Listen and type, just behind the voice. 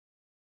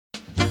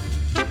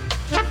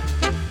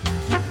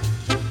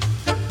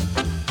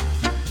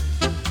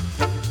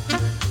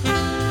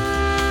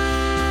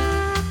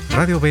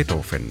Radio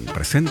Beethoven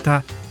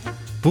presenta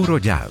Puro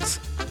Jazz,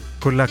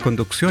 con la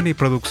conducción y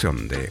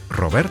producción de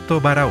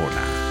Roberto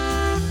Barahona.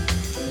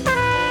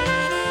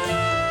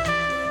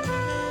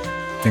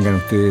 Tengan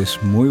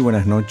ustedes muy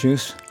buenas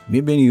noches,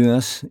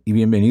 bienvenidas y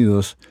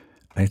bienvenidos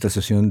a esta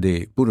sesión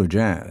de Puro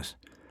Jazz,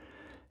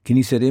 que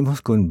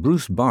iniciaremos con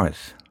Bruce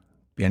Barth,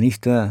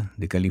 pianista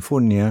de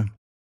California,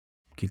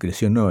 que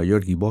creció en Nueva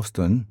York y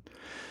Boston.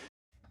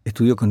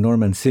 Estudió con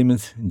Norman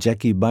Simmons,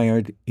 Jackie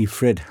Byard y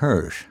Fred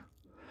Hirsch.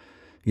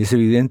 Y es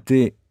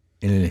evidente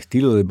en el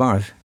estilo de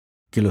Barth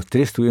que los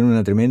tres tuvieron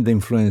una tremenda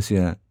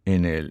influencia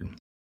en él.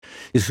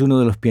 Es uno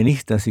de los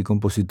pianistas y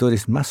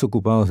compositores más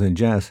ocupados del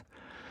jazz,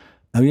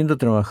 habiendo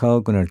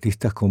trabajado con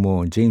artistas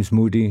como James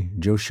Moody,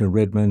 Joshua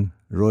Redman,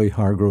 Roy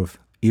Hargrove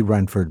y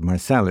Branford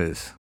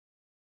Marsalis.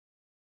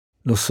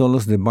 Los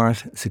solos de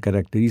Barth se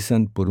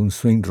caracterizan por un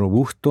swing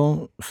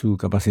robusto, su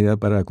capacidad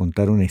para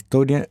contar una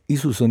historia y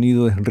su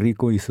sonido es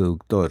rico y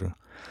seductor.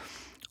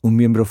 Un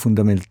miembro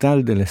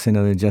fundamental de la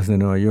escena del jazz de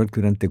Nueva York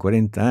durante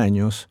 40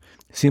 años,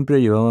 siempre ha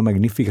llevado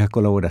magníficas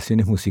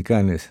colaboraciones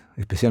musicales,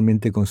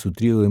 especialmente con su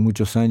trío de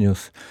muchos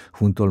años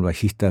junto al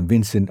bajista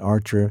Vincent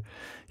Archer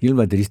y el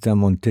baterista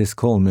Montez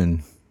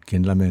Coleman,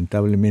 quien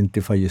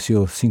lamentablemente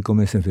falleció 5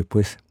 meses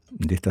después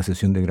de esta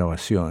sesión de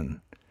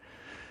grabación.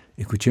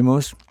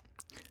 Escuchemos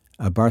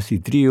a Barth y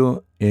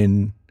Trío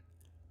en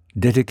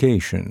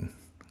Dedication,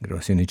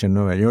 grabación hecha en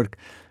Nueva York,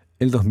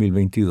 el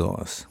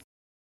 2022.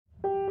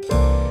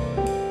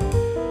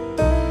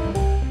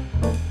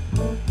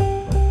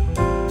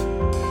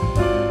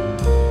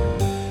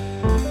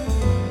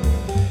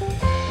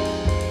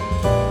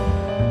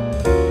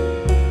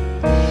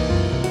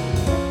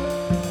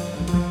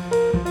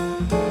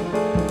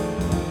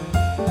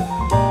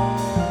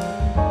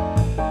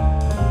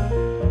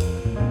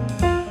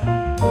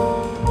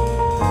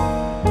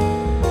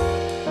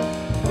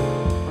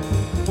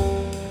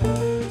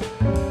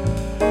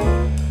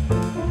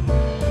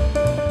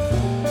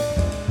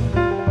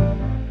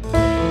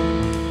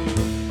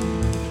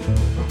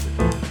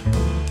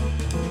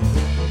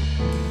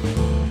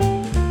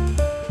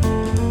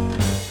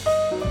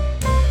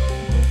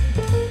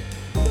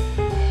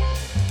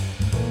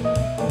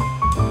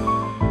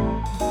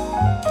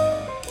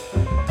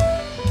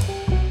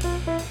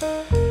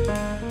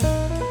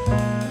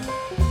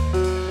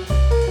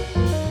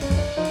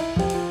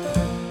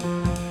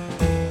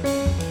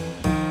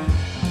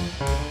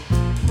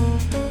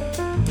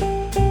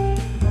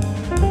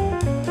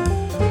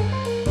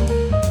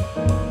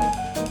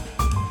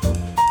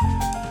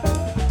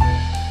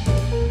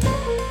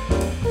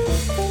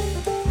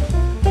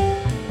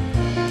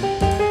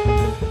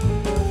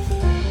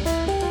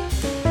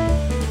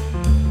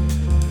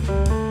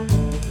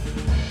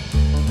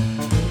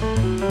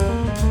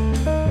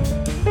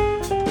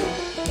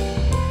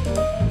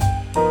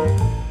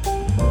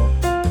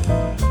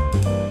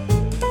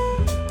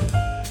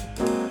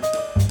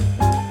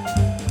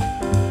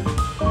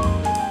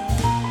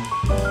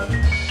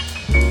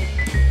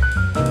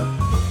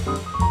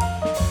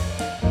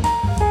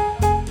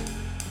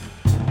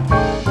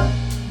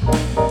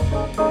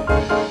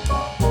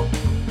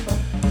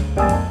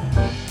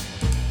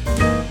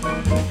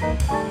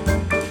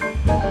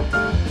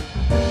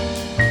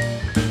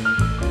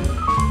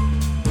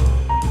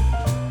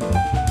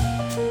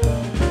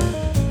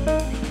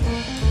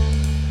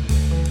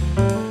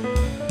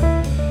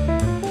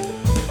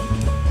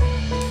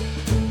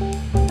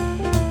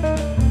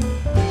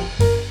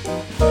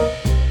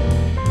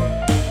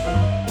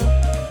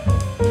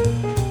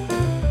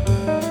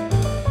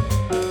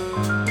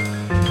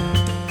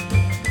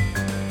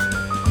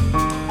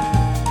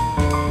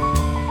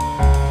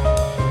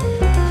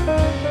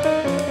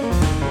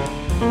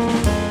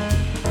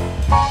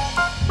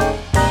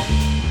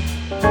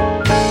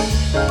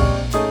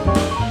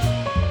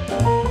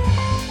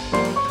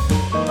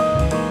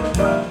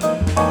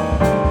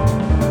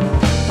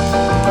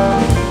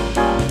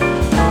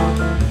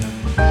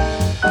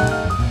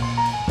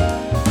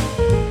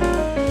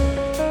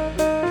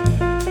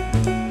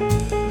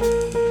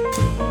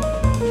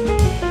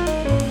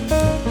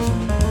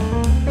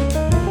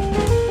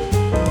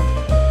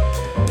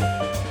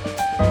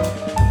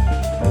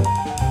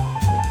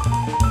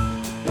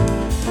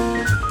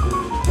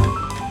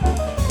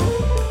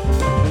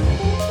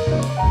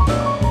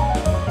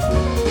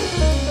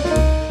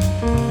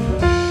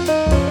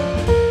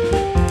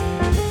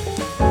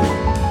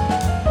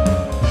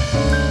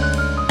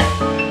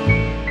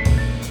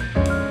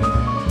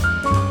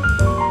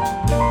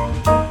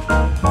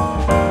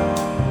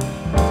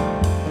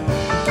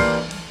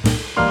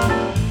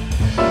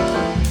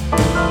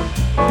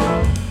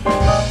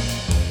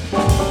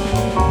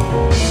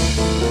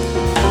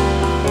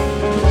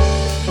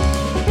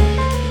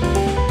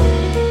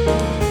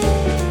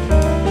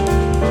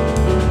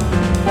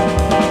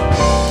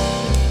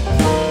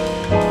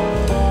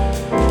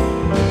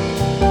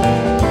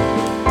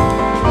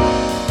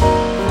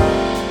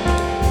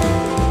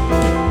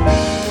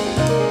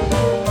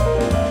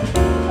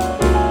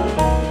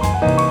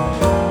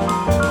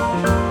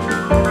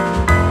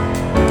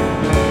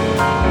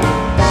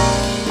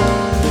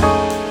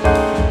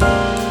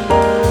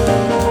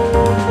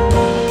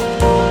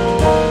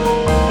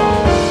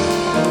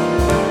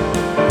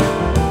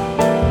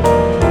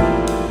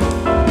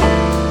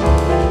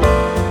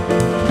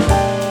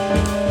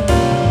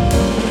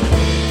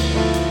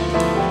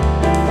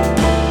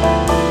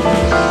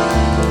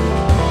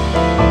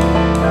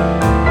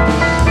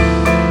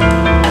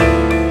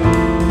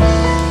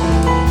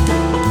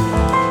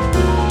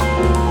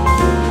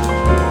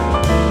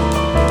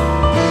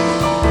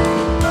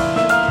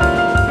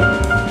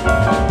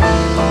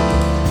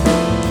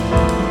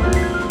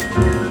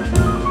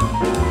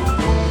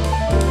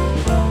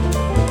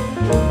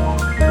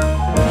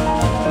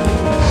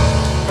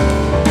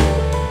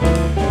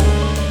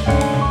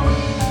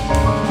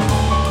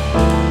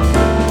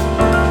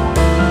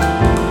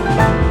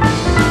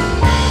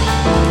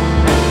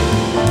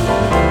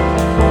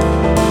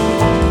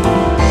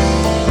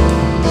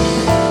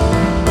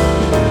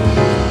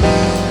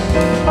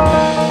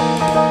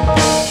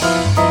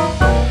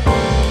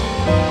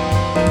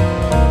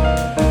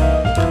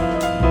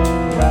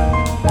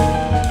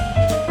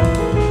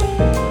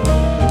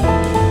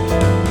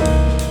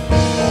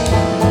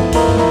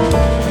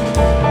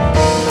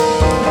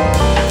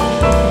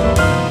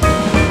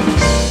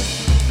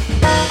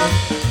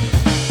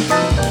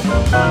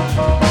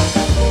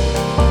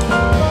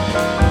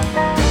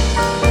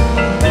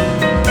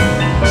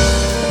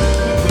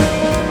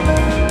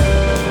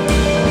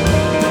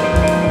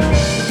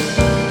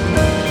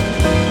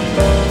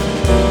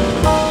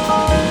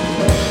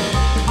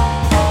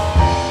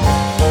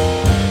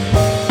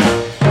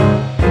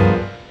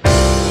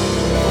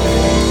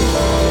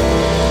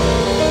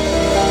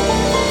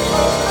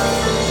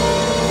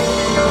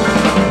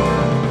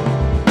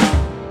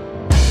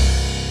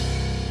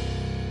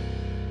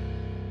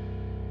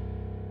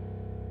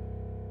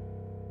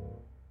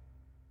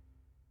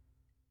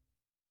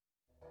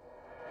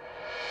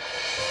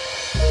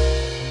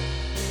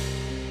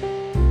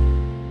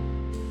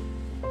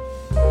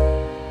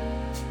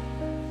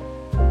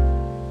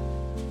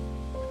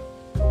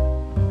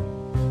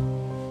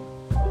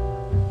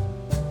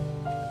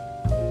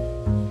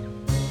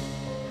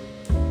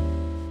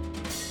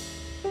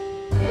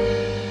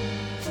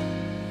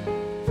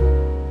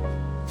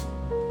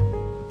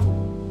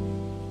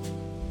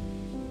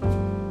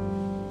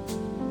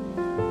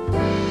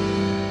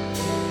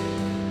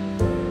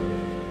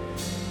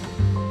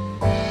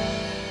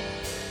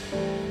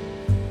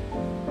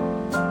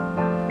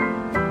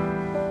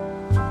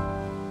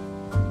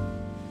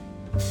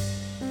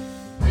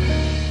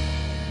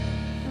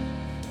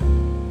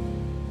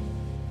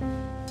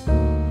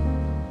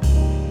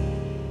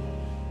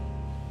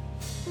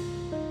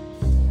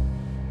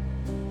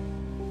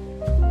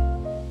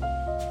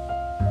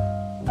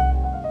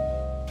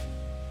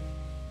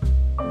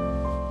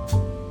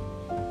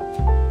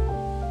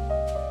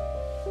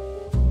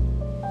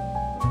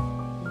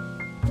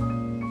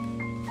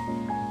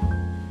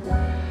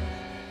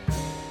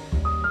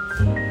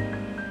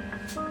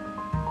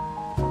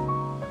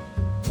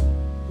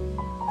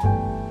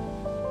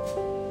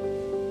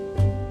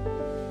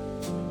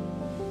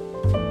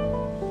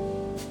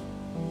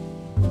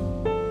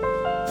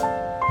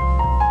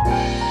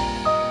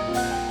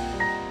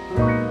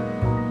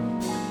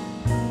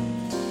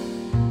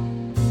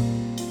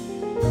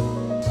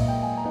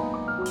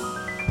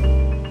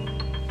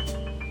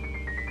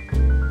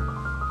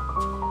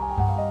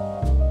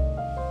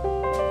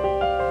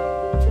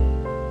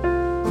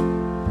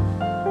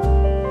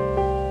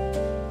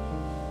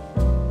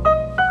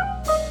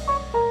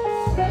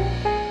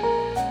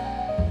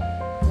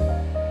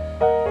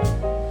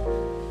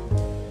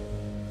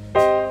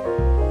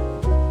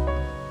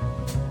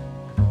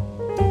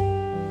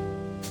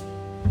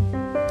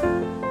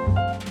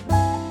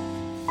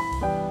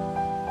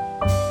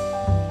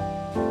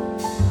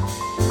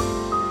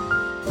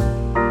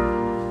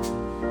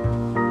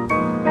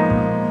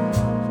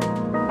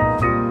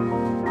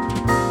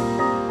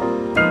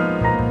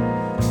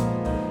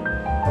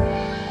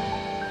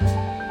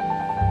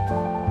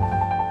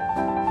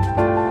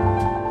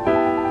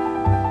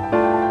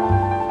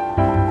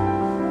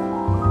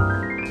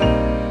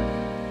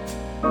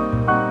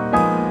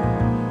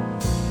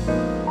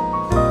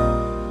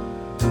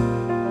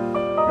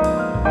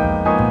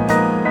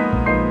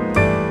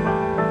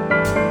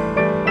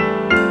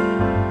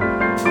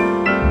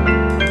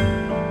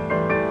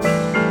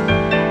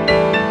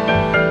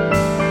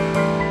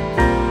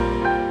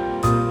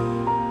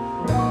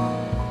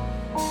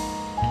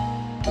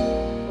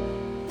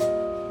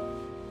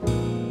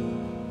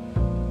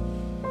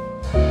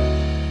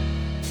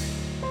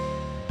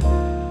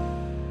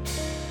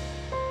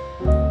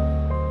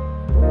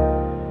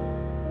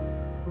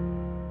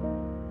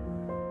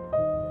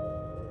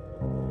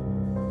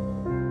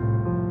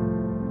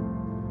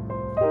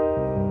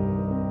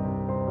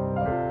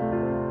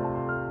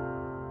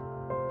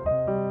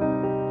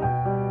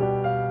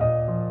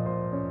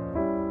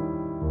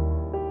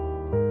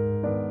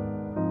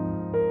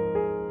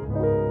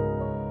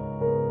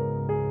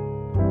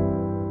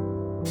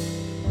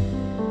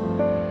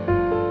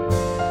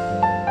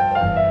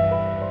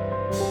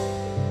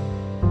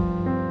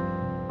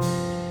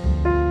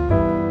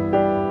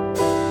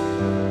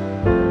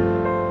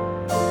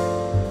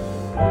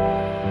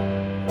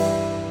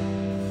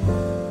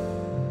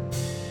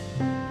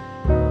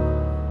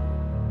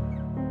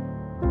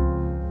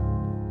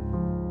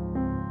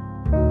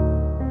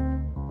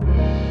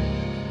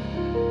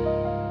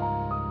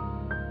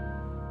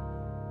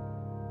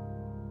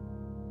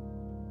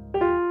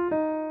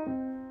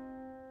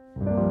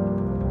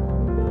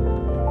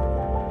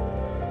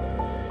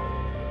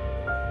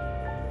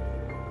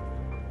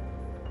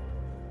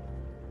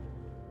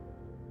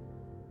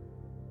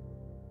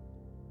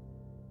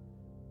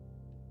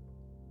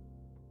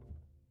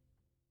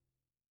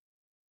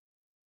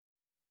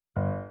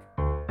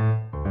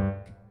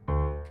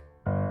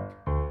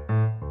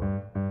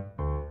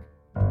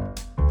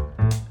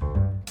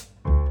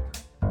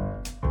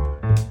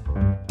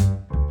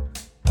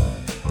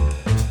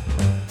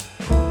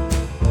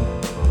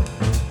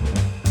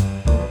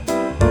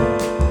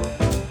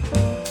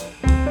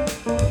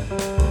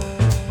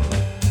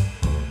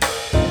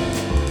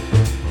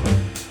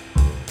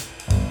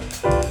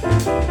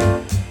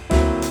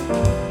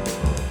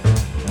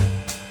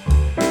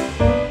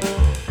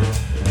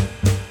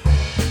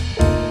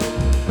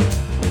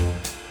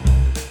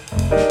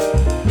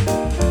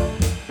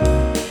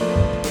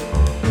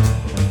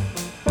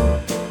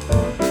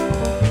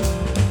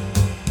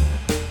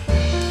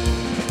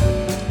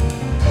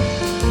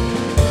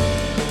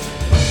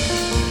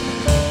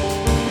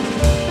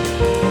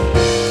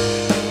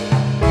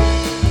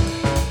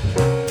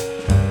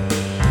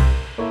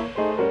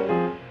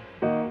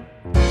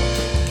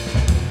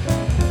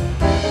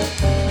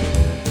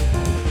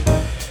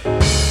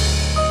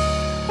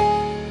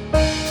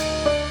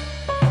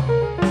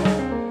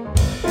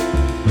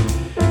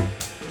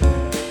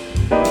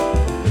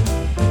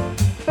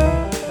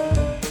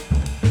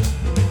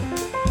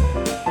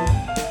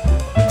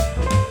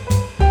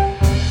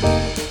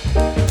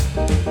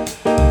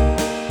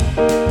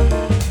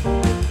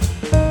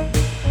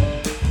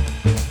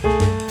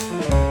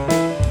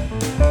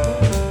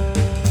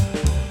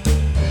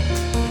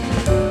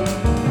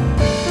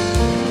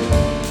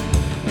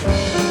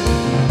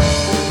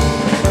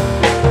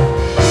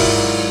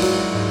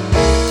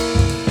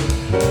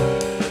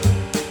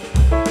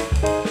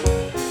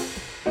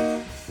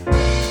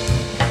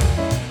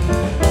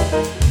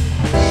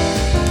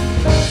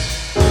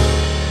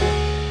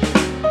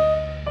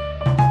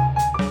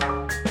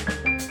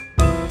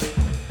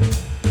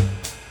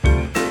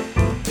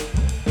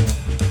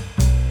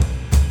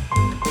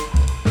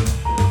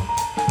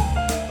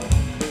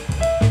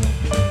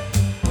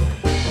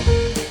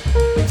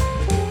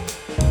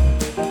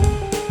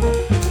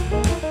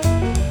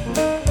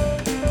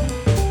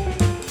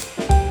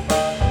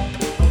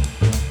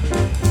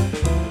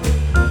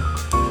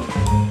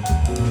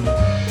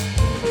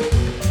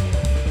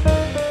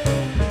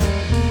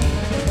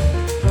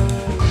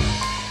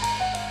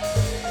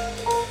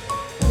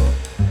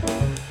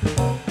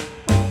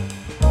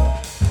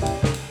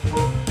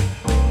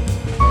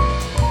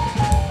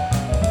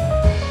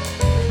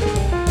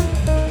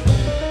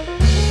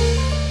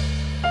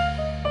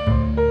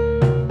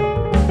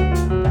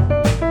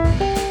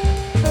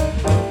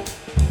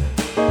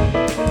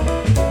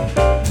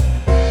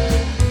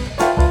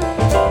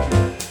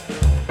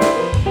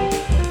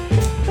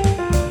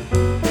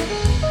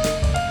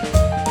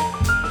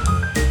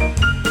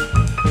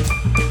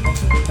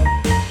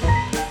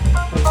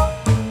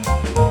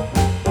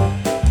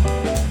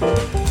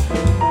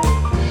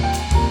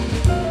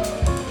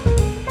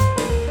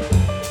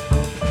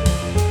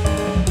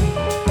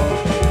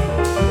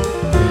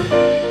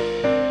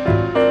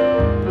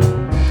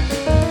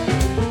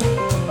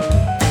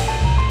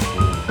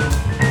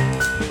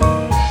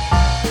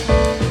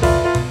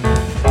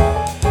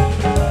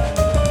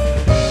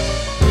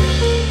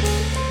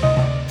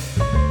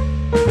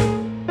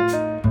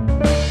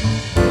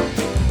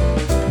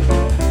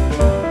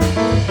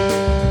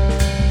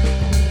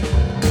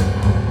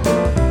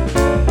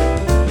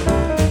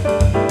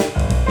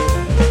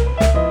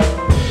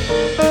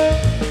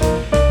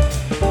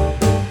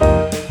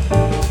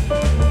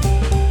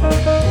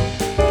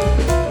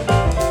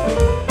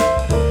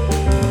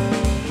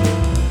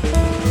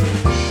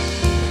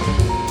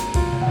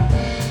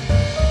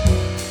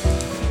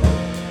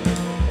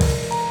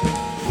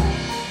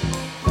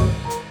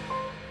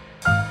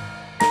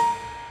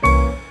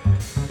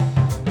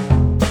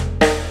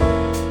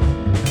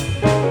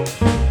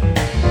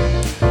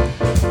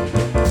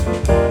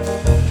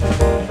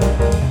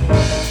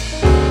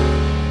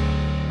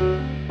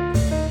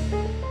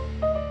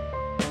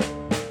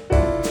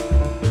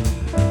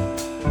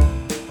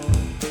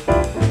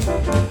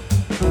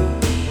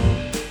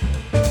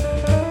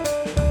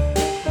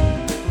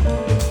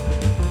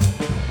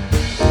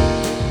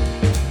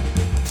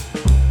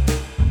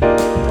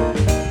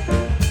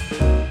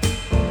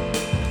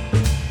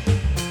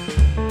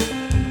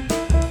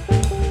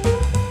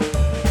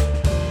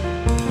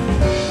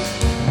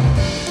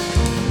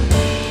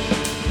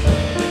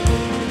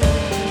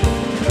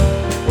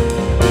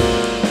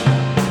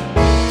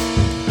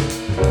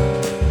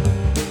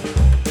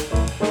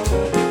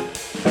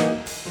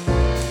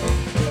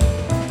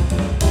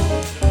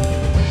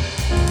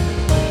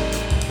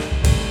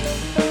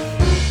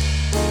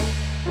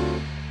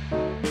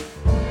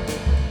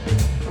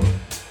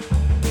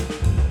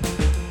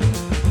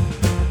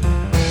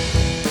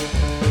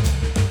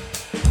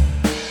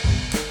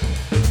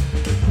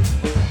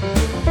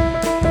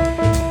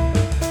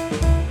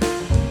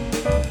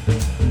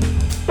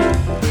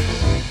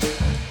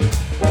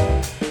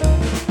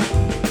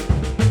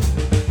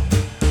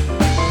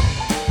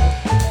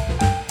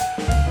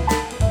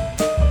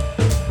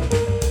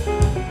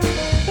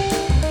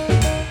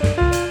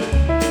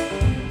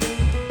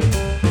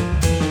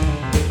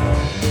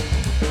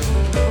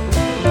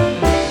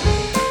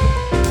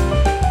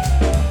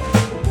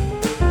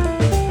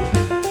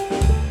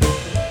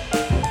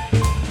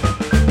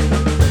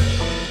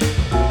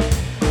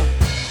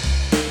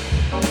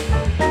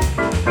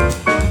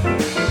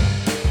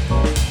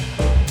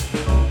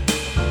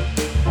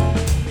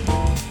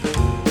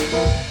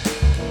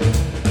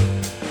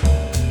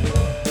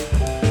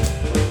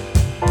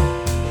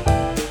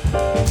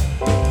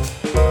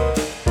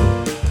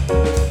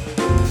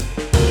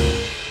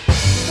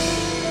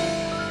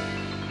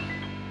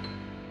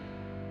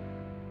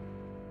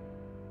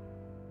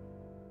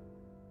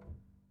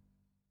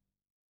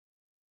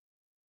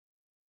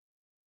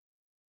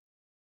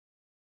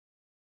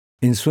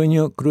 En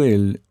Sueño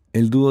Cruel,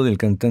 el dúo del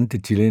cantante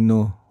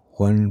chileno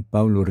Juan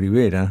Pablo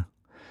Rivera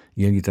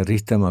y el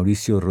guitarrista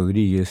Mauricio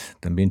Rodríguez,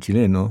 también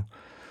chileno,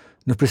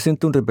 nos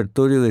presenta un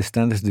repertorio de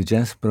estándares de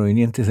jazz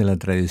provenientes de la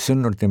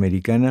tradición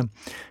norteamericana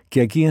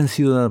que aquí han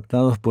sido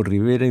adaptados por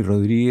Rivera y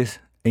Rodríguez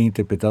e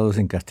interpretados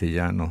en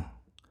castellano.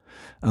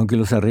 Aunque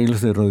los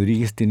arreglos de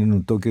Rodríguez tienen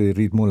un toque de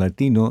ritmo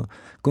latino,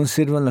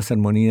 conservan las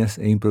armonías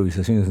e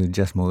improvisaciones del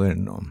jazz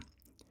moderno.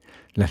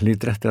 Las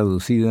letras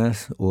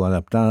traducidas o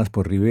adaptadas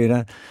por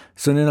Rivera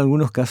son en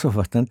algunos casos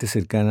bastante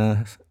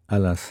cercanas a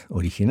las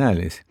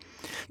originales,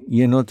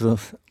 y en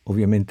otros,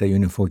 obviamente, hay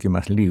un enfoque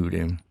más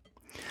libre.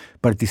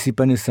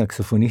 Participan el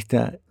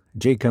saxofonista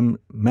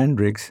Jacob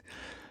Mandrix,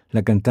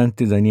 la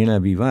cantante Daniela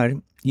Vivar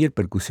y el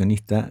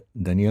percusionista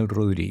Daniel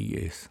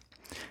Rodríguez.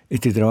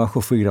 Este trabajo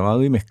fue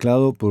grabado y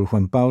mezclado por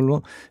Juan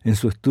Pablo en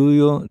su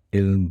estudio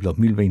el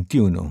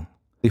 2021,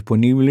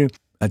 disponible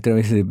a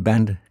través de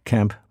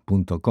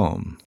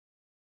bandcamp.com.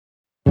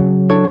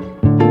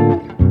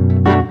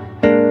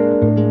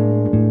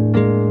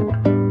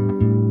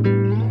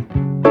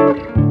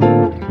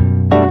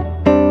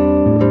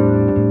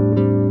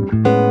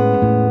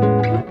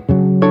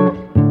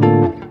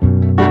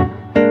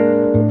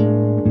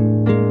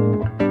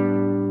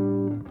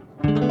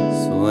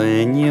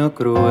 Sueño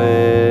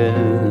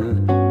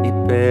cruel y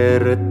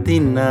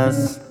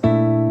pertinaz,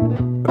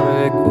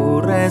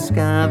 recurres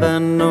cada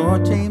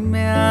noche y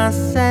me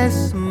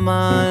haces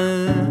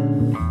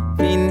mal.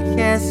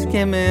 Finges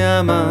que me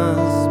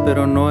amas,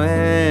 pero no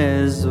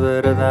es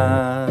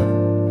verdad.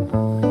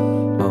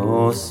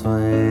 Oh,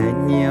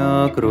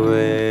 sueño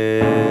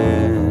cruel,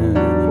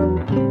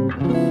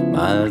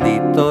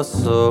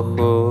 malditos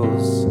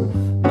ojos,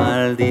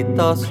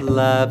 malditos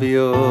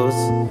labios,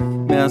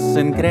 me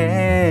hacen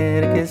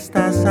creer que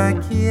estás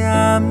aquí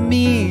a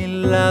mi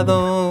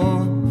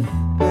lado,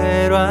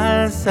 pero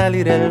al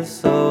salir el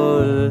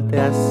sol te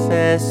has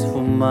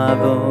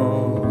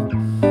esfumado.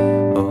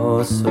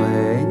 Oh,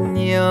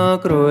 sueño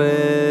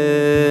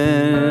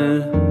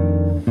cruel,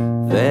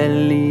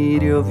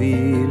 delirio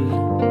vil,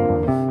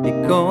 y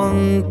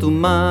con tu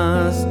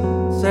más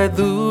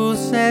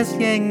seduces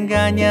y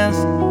engañas,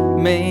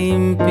 me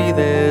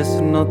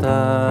impides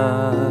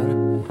notar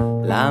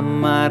la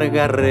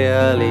amarga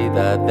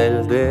realidad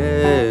del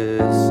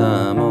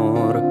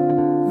desamor,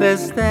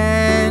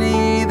 desdén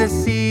y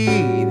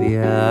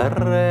desidia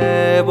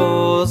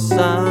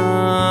rebosar.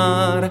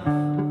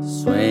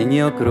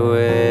 Sueño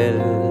cruel,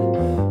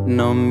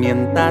 no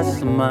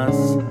mientas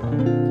más,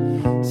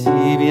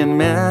 si bien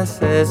me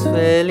haces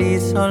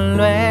feliz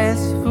solo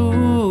es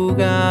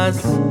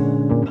fugaz,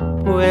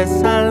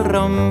 pues al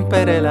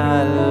romper el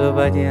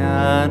alba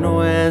ya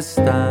no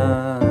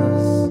estás.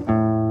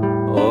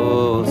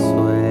 Oh,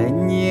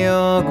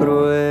 sueño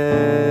cruel.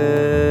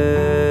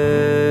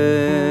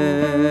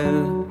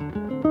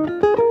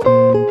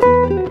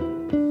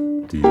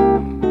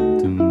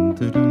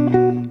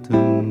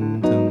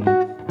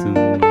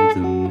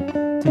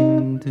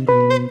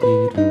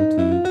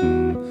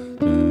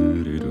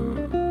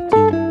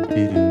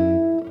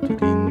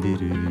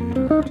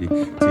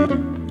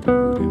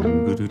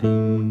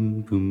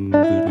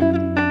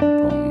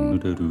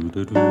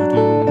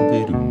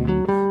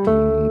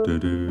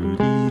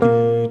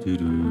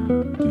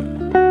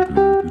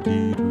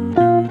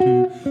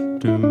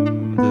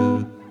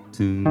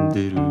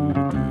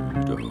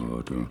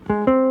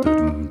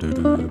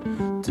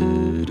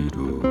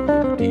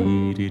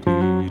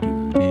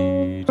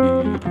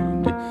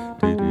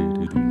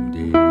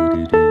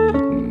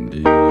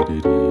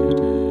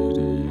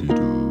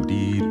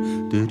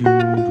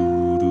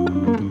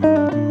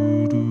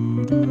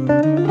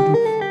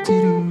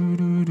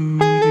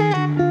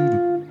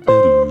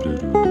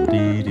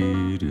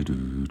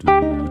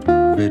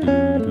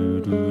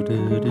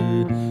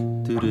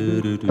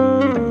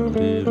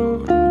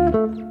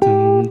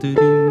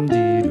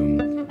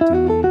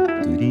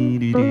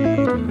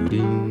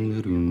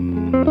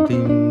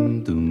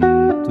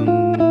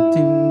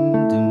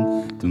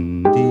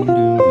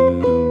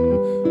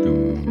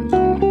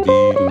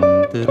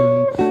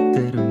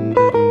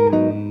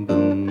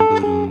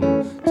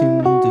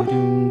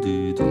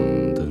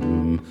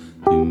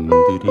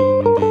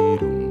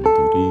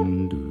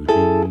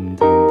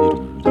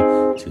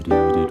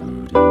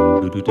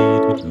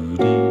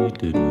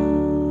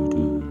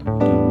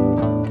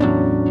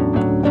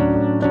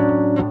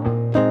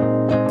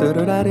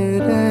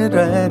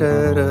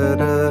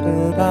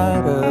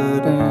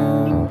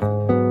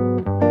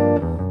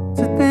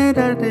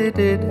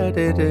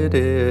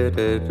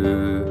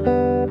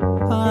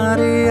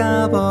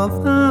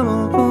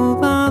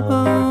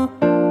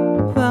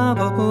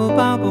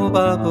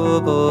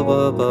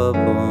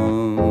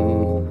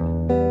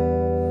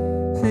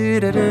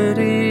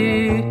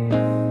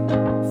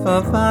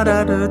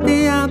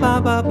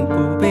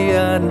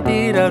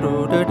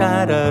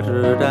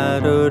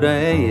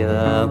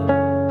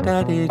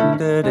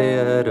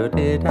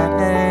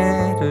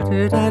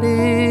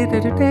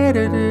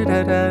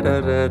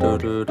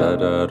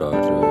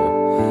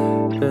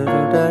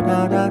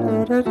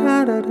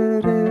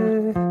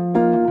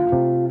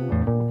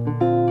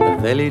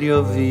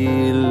 delirio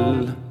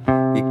vil,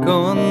 y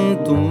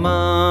con tu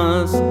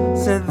más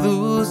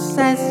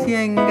seduces y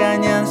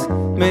engañas,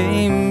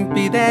 me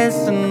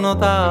impides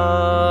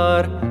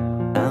notar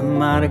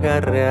amarga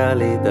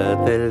realidad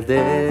del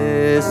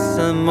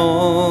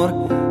desamor,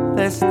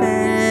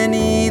 desdén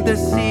y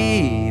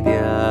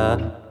desidia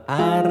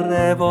a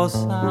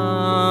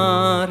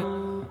rebosar.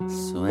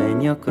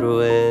 Sueño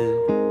cruel,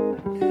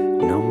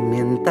 no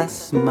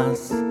mientas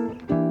más,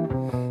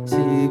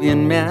 si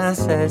bien me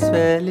haces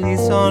feliz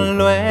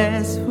solo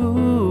es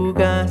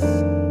fugaz,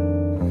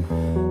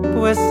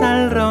 pues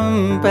al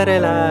romper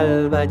el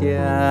alba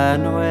ya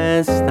no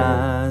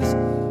estás.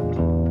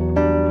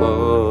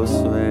 Oh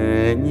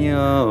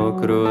sueño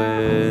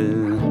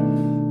cruel,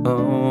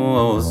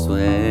 oh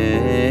sueño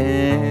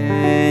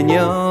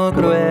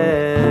cruel.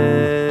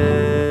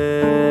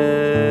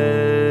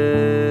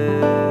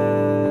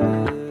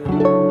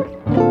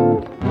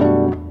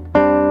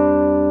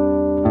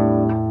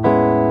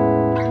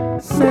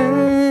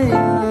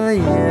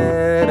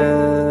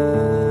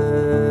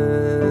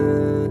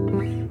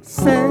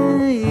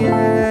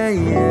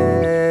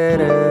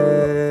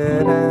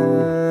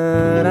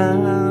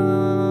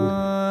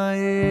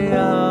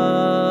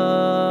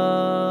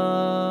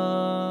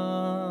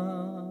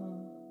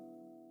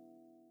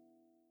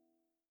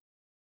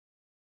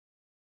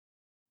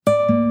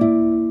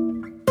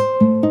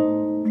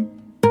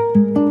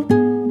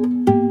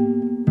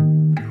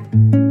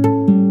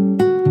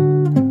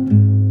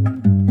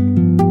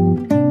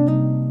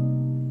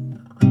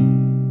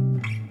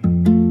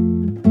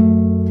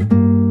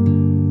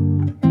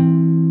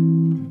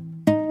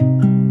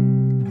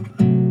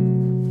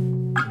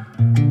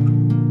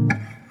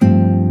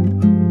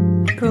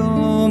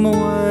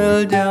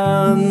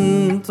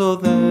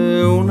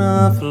 De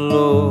una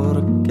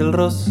flor que el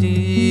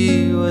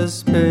rocío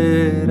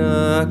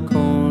espera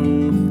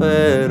con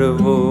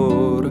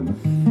fervor,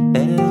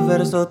 el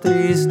verso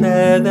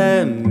triste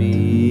de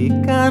mi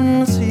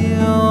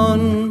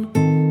canción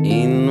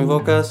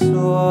invoca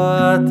su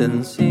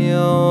atención.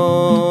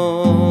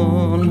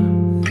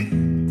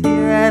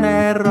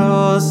 Tiene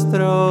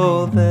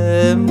rostro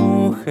de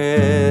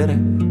mujer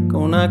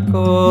con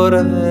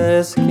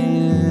acordes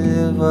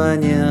que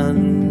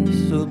bañan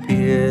su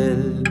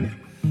piel.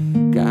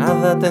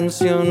 Cada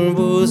tensión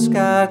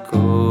busca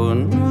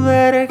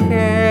converger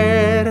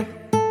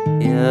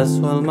y a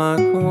su alma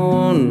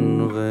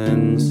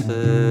convencer.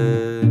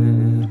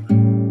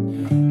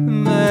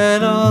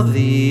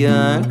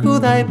 Melodía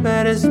aguda y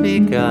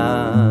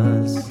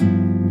perspicaz,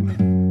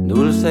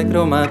 dulce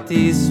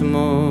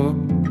cromatismo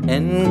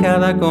en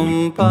cada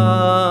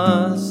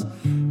compás.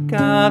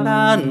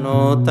 Cada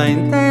nota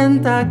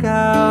intenta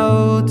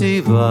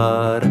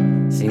cautivar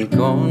sin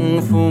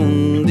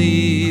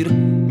confundir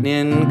ni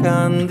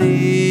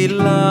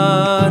encandilar,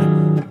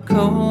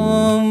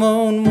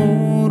 como un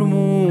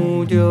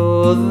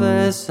murmullo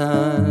de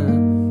sal,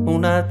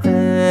 una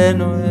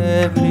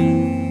tenue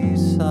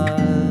brisa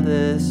al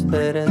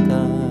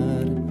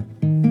despertar,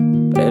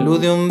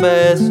 preludio un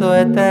beso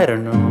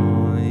eterno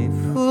y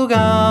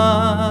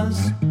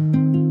fugaz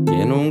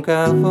que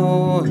nunca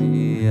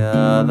voy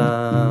a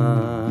dar.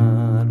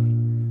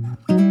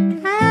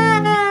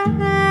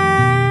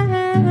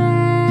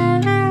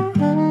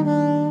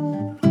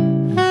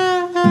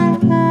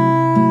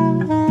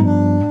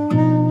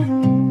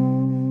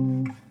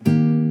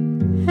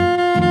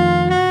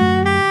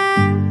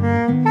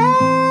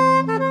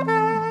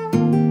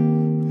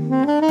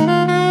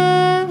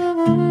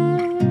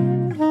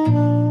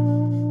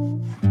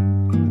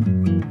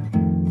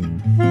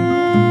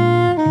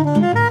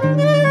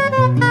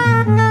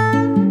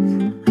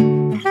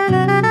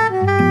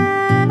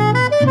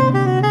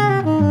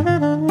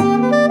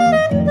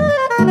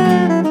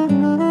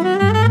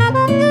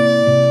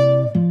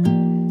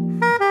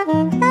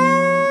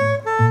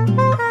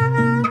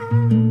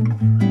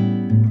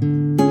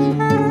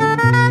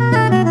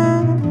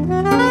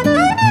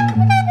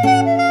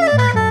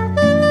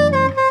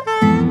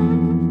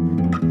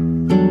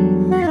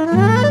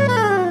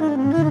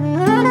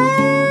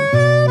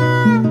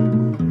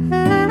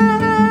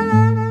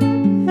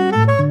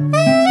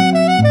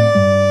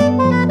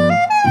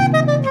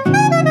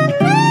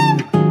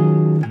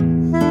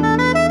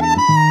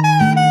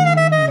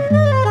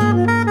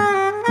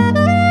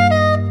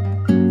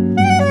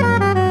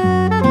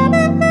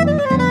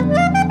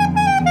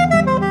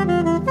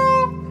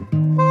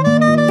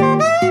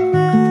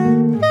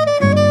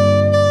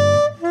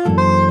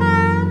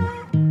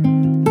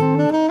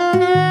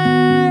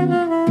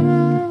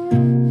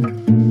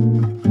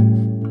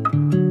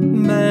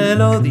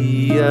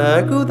 Melodía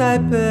aguda y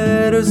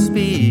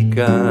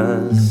perspicaz,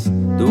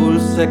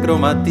 dulce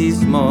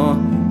cromatismo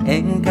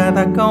en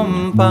cada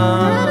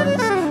compás.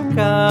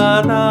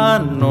 Cada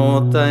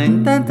nota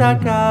intenta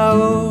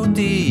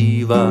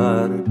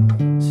cautivar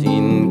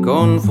sin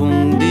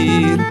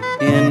confundir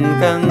y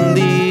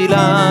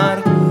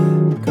encandilar,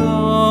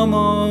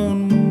 como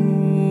un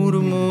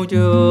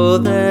murmullo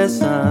de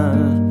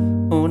sal,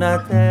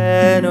 una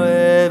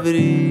tenue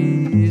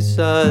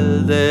brisa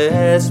al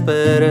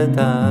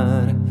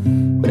despertar,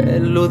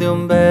 preludio,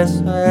 un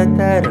beso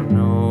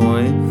eterno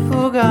y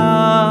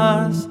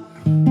fugaz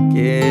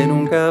que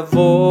nunca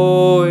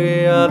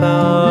voy a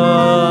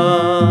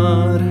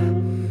dar,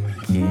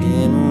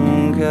 que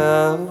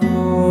nunca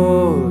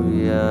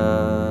voy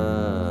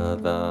a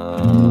dar.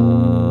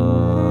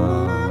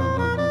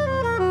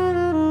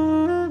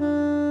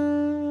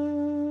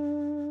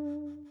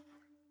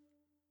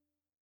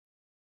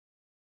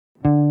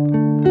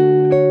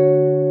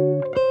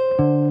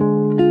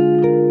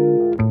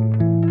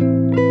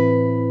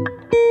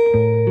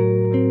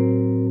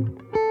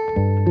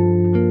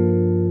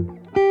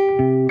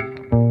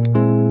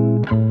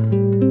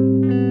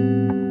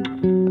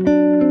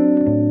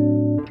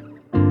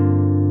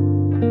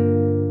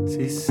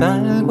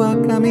 Salgo a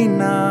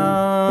caminar,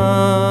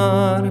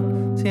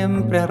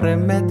 siempre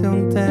arremete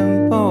un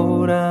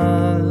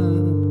temporal.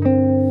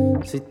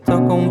 Si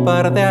toco un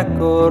par de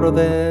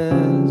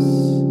acordes,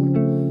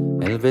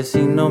 el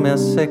vecino me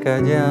hace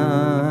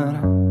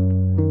callar.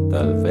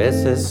 Tal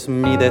vez es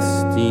mi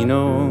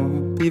destino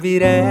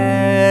vivir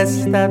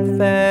esta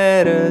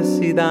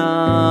adversidad.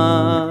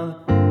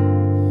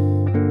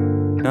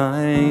 No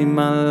hay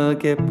mal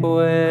que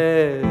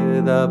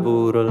pueda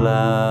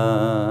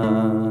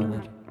burlar.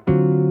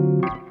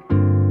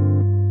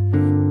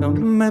 No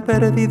me he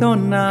perdido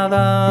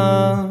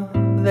nada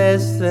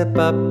desde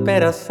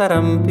papel a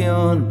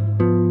sarampión.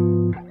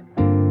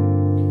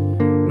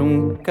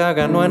 Nunca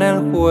ganó en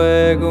el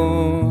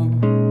juego,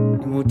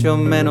 y mucho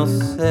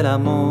menos el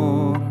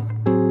amor.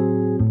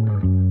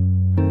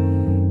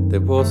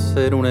 Debo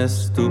ser un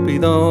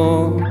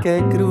estúpido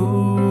que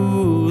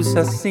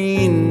cruza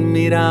sin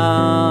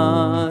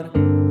mirar.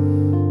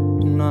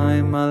 No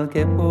hay mal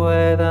que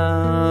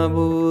pueda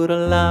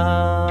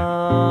burlar.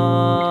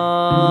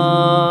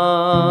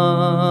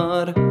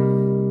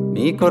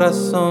 Mi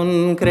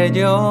corazón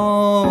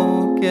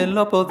creyó que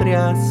lo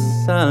podría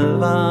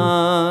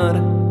salvar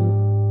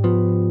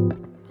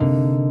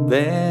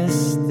de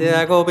este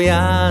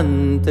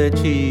agobiante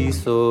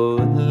hechizo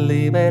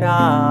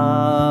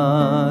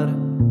liberar.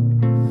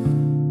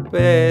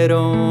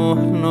 Pero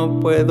no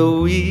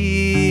puedo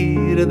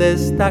huir de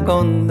esta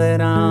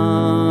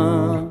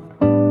condena,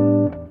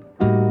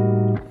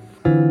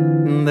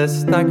 de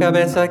esta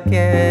cabeza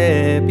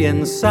que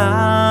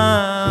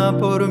piensa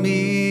por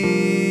mí.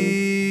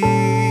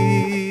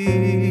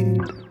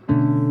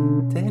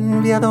 Te he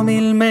enviado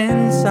 1000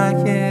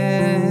 mensajes,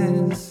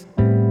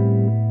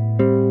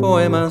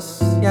 poemas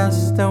y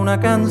hasta una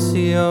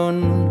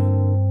canción.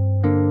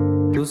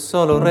 Tú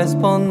solo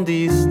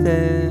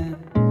respondiste: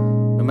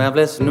 no me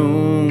hables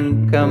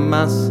nunca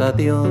más,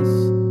 adiós.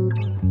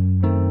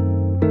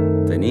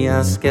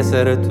 Tenías que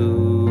ser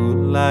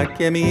tú la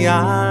que mi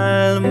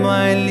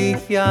alma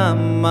elige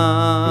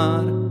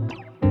amar.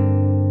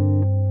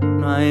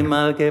 No hay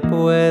mal que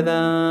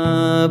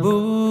pueda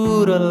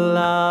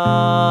burlar.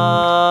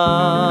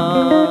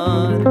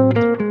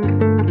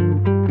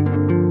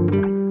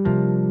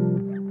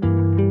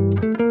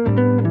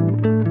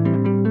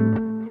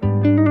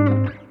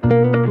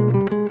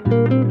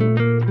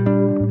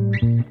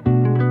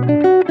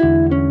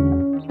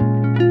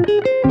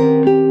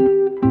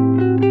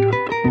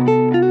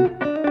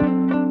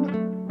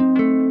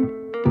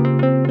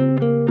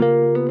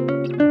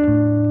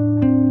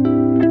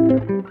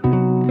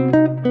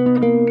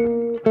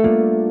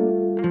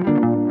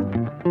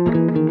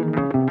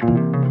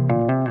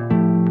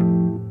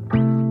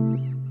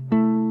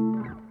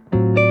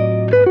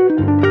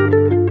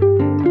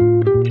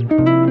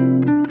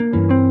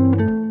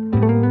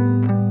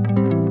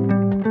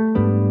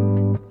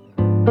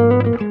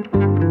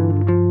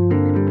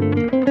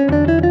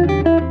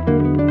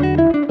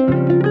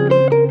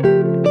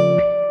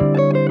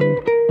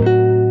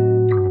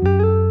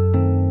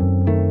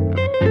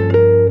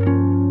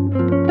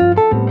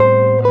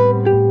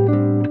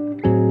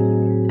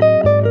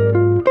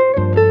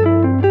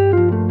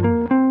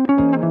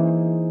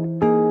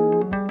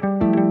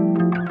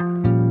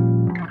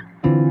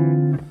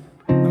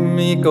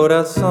 Mi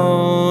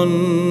corazón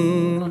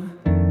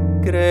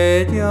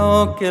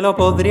creyó que lo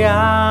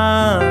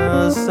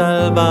podría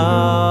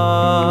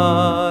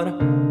salvar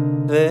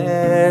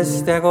de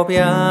este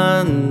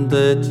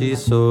agobiante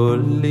hechizo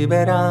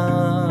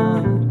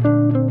liberar.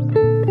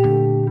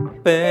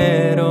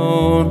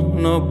 Pero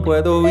no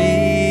puedo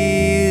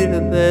huir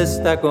de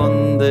esta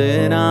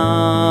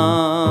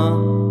condena,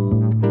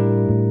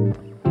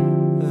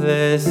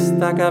 de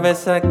esta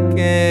cabeza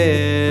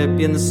que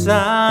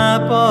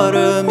piensa por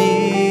mí.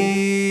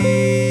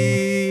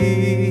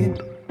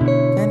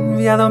 Te he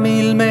enviado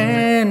 1000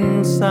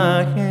 mensajes,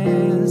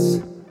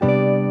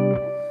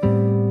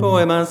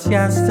 poemas y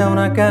hasta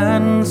una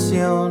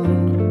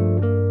canción.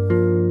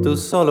 Tú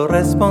solo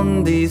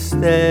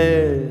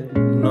respondiste: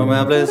 no me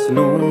hables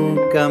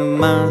nunca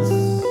más,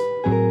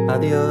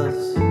 adiós.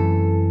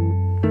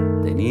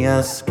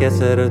 Tenías que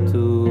ser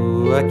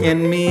tú a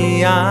quien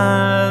mi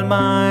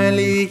alma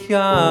elige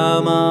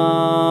amar.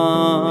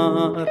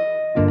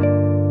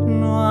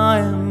 No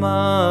hay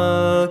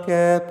mal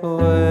que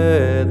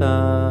pueda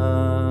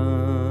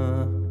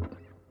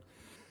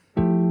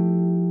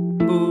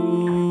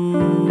burlar.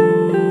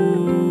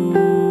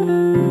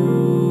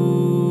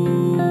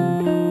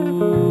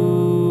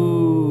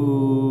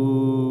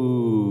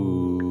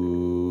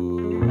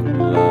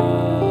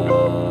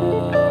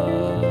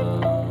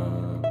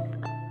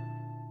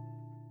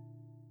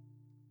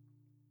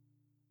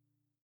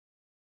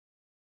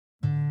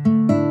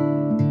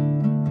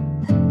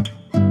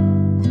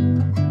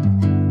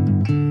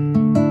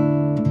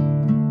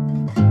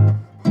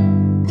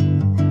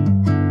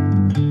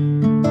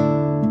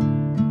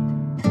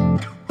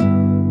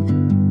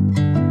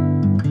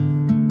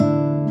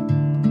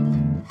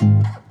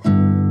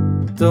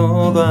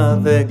 todo ha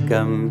de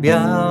cambiar.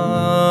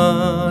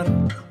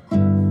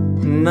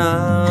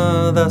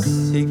 Nada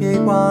sigue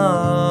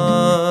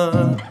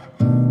igual,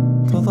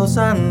 todos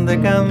han de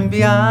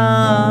cambiar.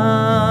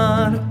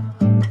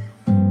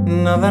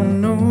 Nada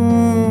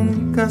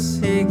nunca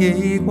sigue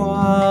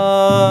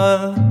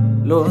igual.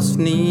 Los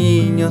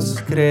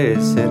niños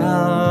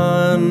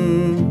crecerán,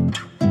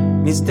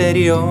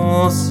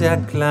 misterios se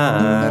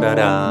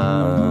aclararán.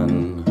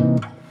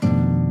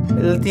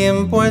 El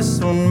tiempo es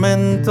un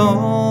mentor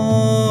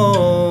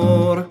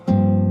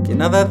que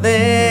nada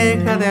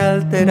deja de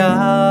alterar.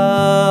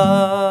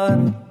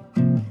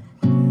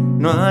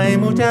 No hay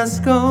muchas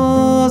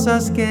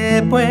cosas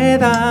que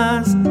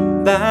puedas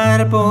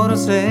dar por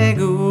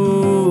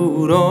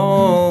seguro,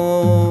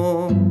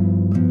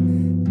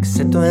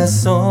 excepto el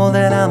sol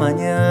de la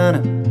mañana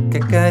que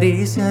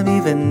acaricia mi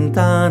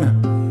ventana,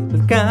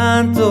 el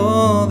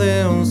canto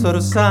de un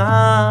zorzal.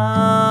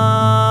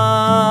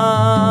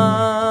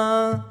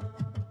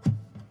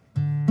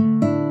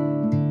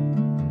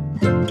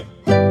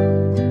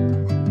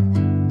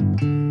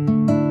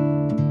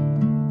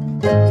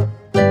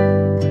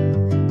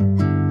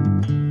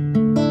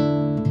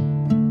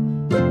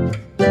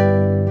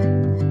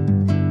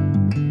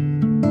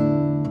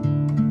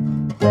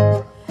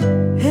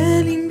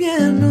 El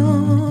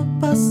invierno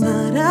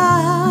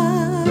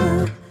pasará,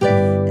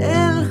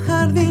 el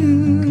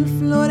jardín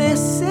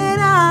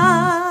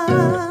florecerá,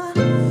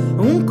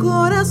 un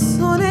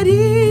corazón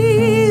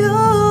herido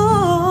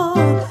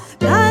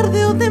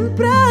tarde o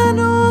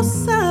temprano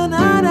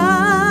sanará.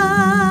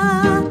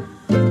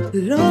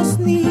 Los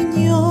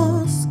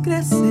niños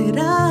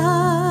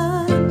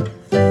crecerán,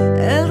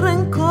 el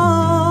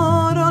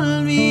rencor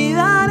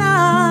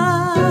olvidarán.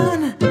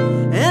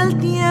 El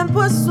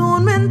tiempo es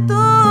un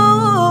mentor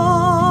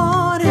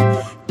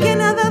que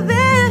nada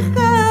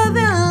deja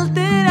de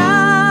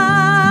alterar.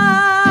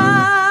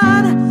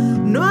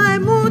 No hay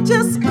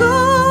muchas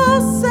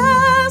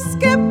cosas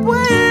que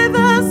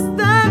puedas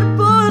dar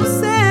por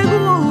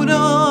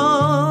seguro,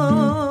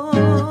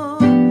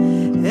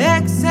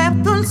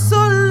 excepto el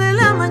sol de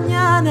la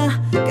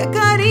mañana que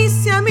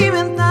acaricia mi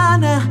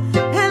ventana,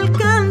 el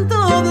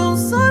canto de un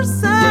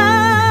zorzal.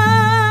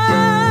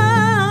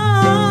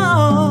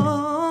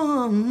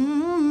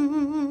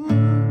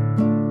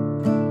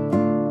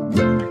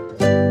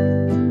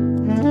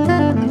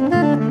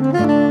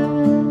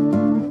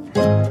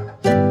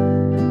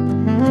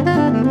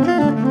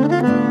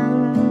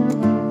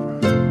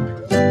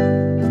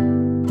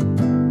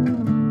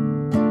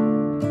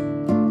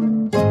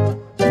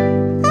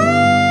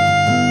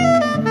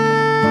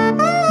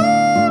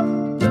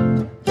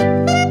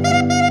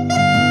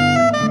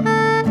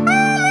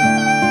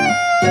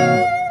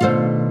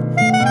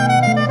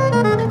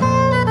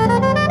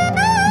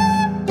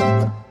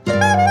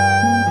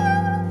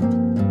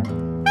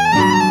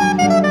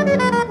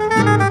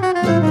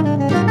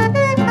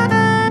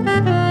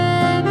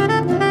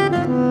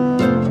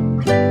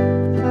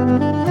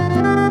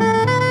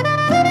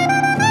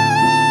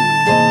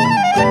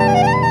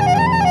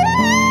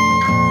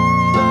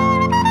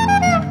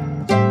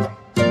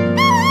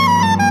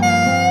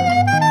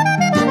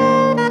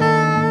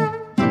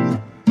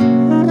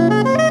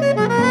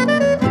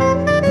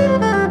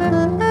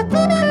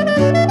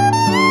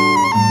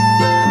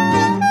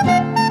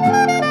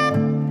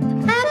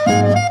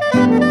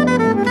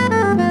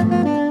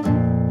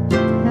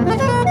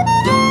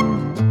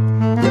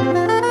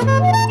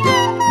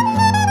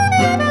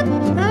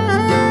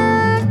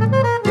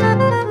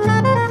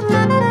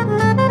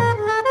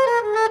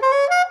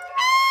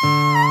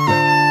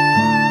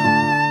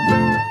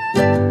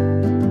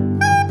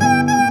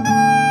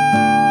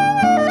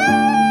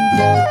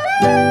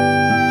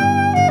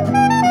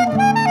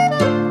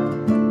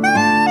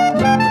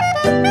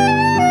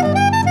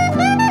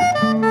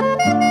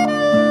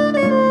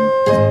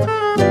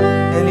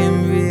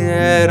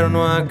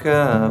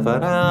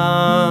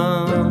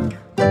 Acabará,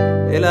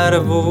 el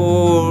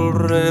árbol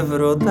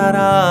rebrotará,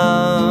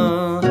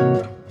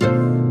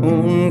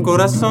 un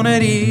corazón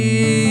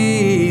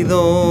herido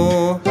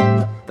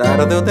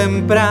tarde o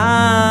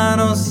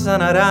temprano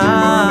sanará.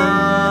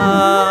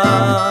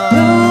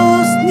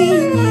 Los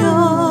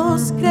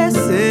niños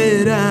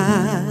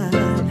crecerán,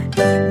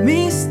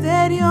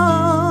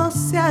 misterios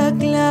se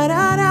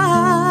aclararán.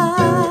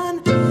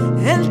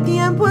 El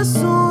tiempo es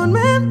un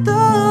mentor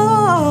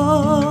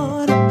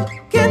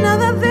que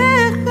nada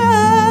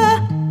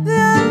deja de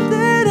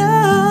alterar.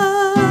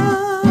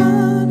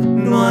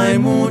 No hay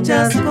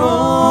muchas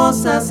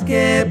cosas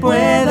que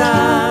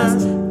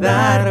puedas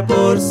dar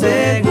por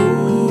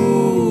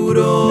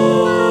seguro,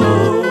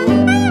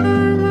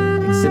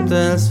 excepto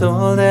el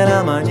sol de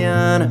la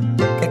mañana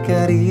que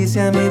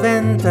acaricia mi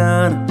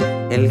ventana,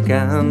 el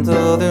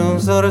canto de un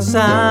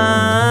zorzal.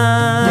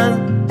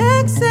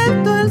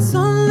 Excepto el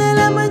sol de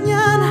la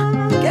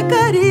mañana que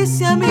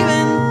acaricia mi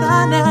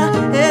ventana,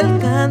 el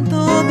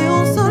canto de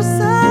un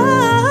zorzal.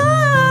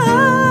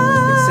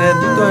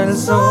 Excepto el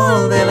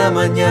sol de la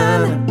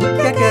mañana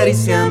que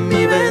acaricia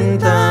mi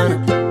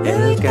ventana,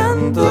 el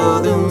canto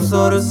de un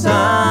zorzal.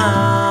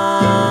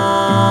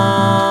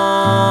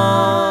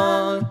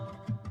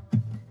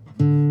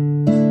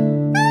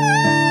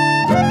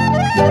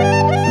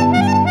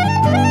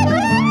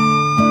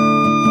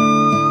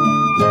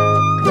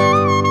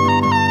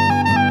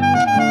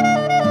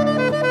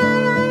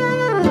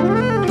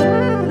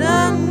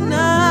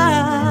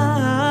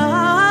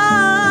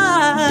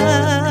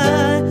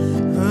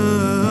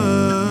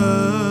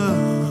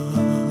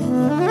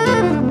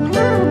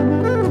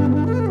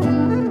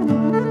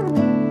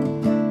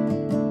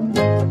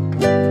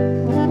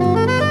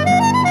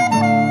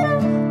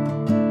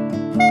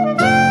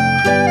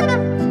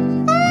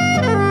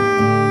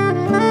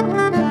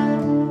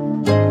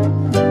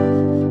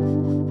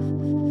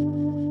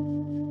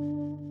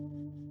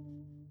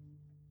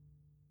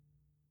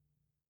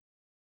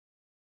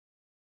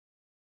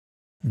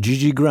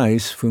 Gigi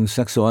Grice fue un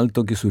saxo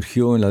alto que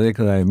surgió en la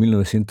década de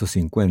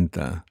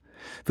 1950,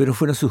 pero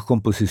fueron sus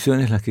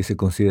composiciones las que se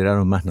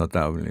consideraron más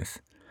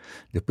notables.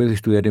 Después de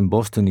estudiar en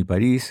Boston y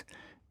París,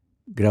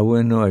 grabó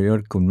en Nueva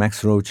York con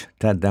Max Roach,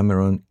 Tadd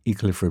Dameron y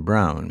Clifford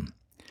Brown.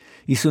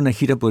 Hizo una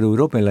gira por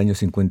Europa en el año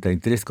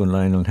 53 con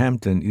Lionel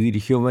Hampton y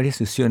dirigió varias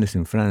sesiones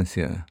en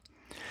Francia.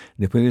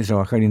 Después de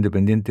trabajar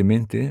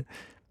independientemente,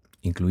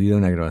 incluida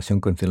una grabación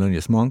con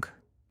Thelonious Monk,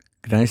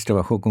 Grice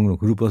trabajó con los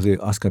grupos de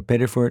Oscar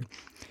Pettiford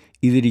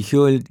y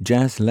dirigió el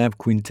Jazz Lab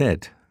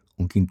Quintet,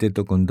 un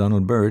quinteto con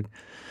Donald Byrd,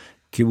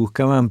 que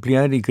buscaba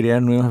ampliar y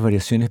crear nuevas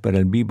variaciones para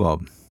el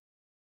bebop.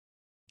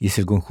 Y es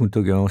el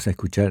conjunto que vamos a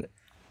escuchar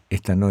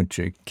esta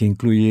noche, que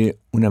incluye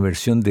una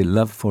versión de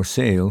Love for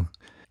Sale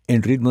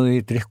en ritmo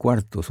de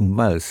 3/4, un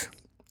vals,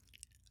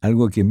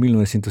 algo que en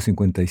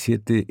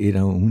 1957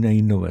 era una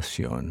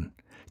innovación.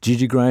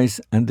 Gigi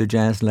Grice and the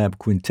Jazz Lab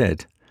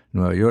Quintet,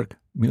 Nueva York,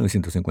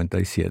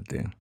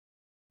 1957.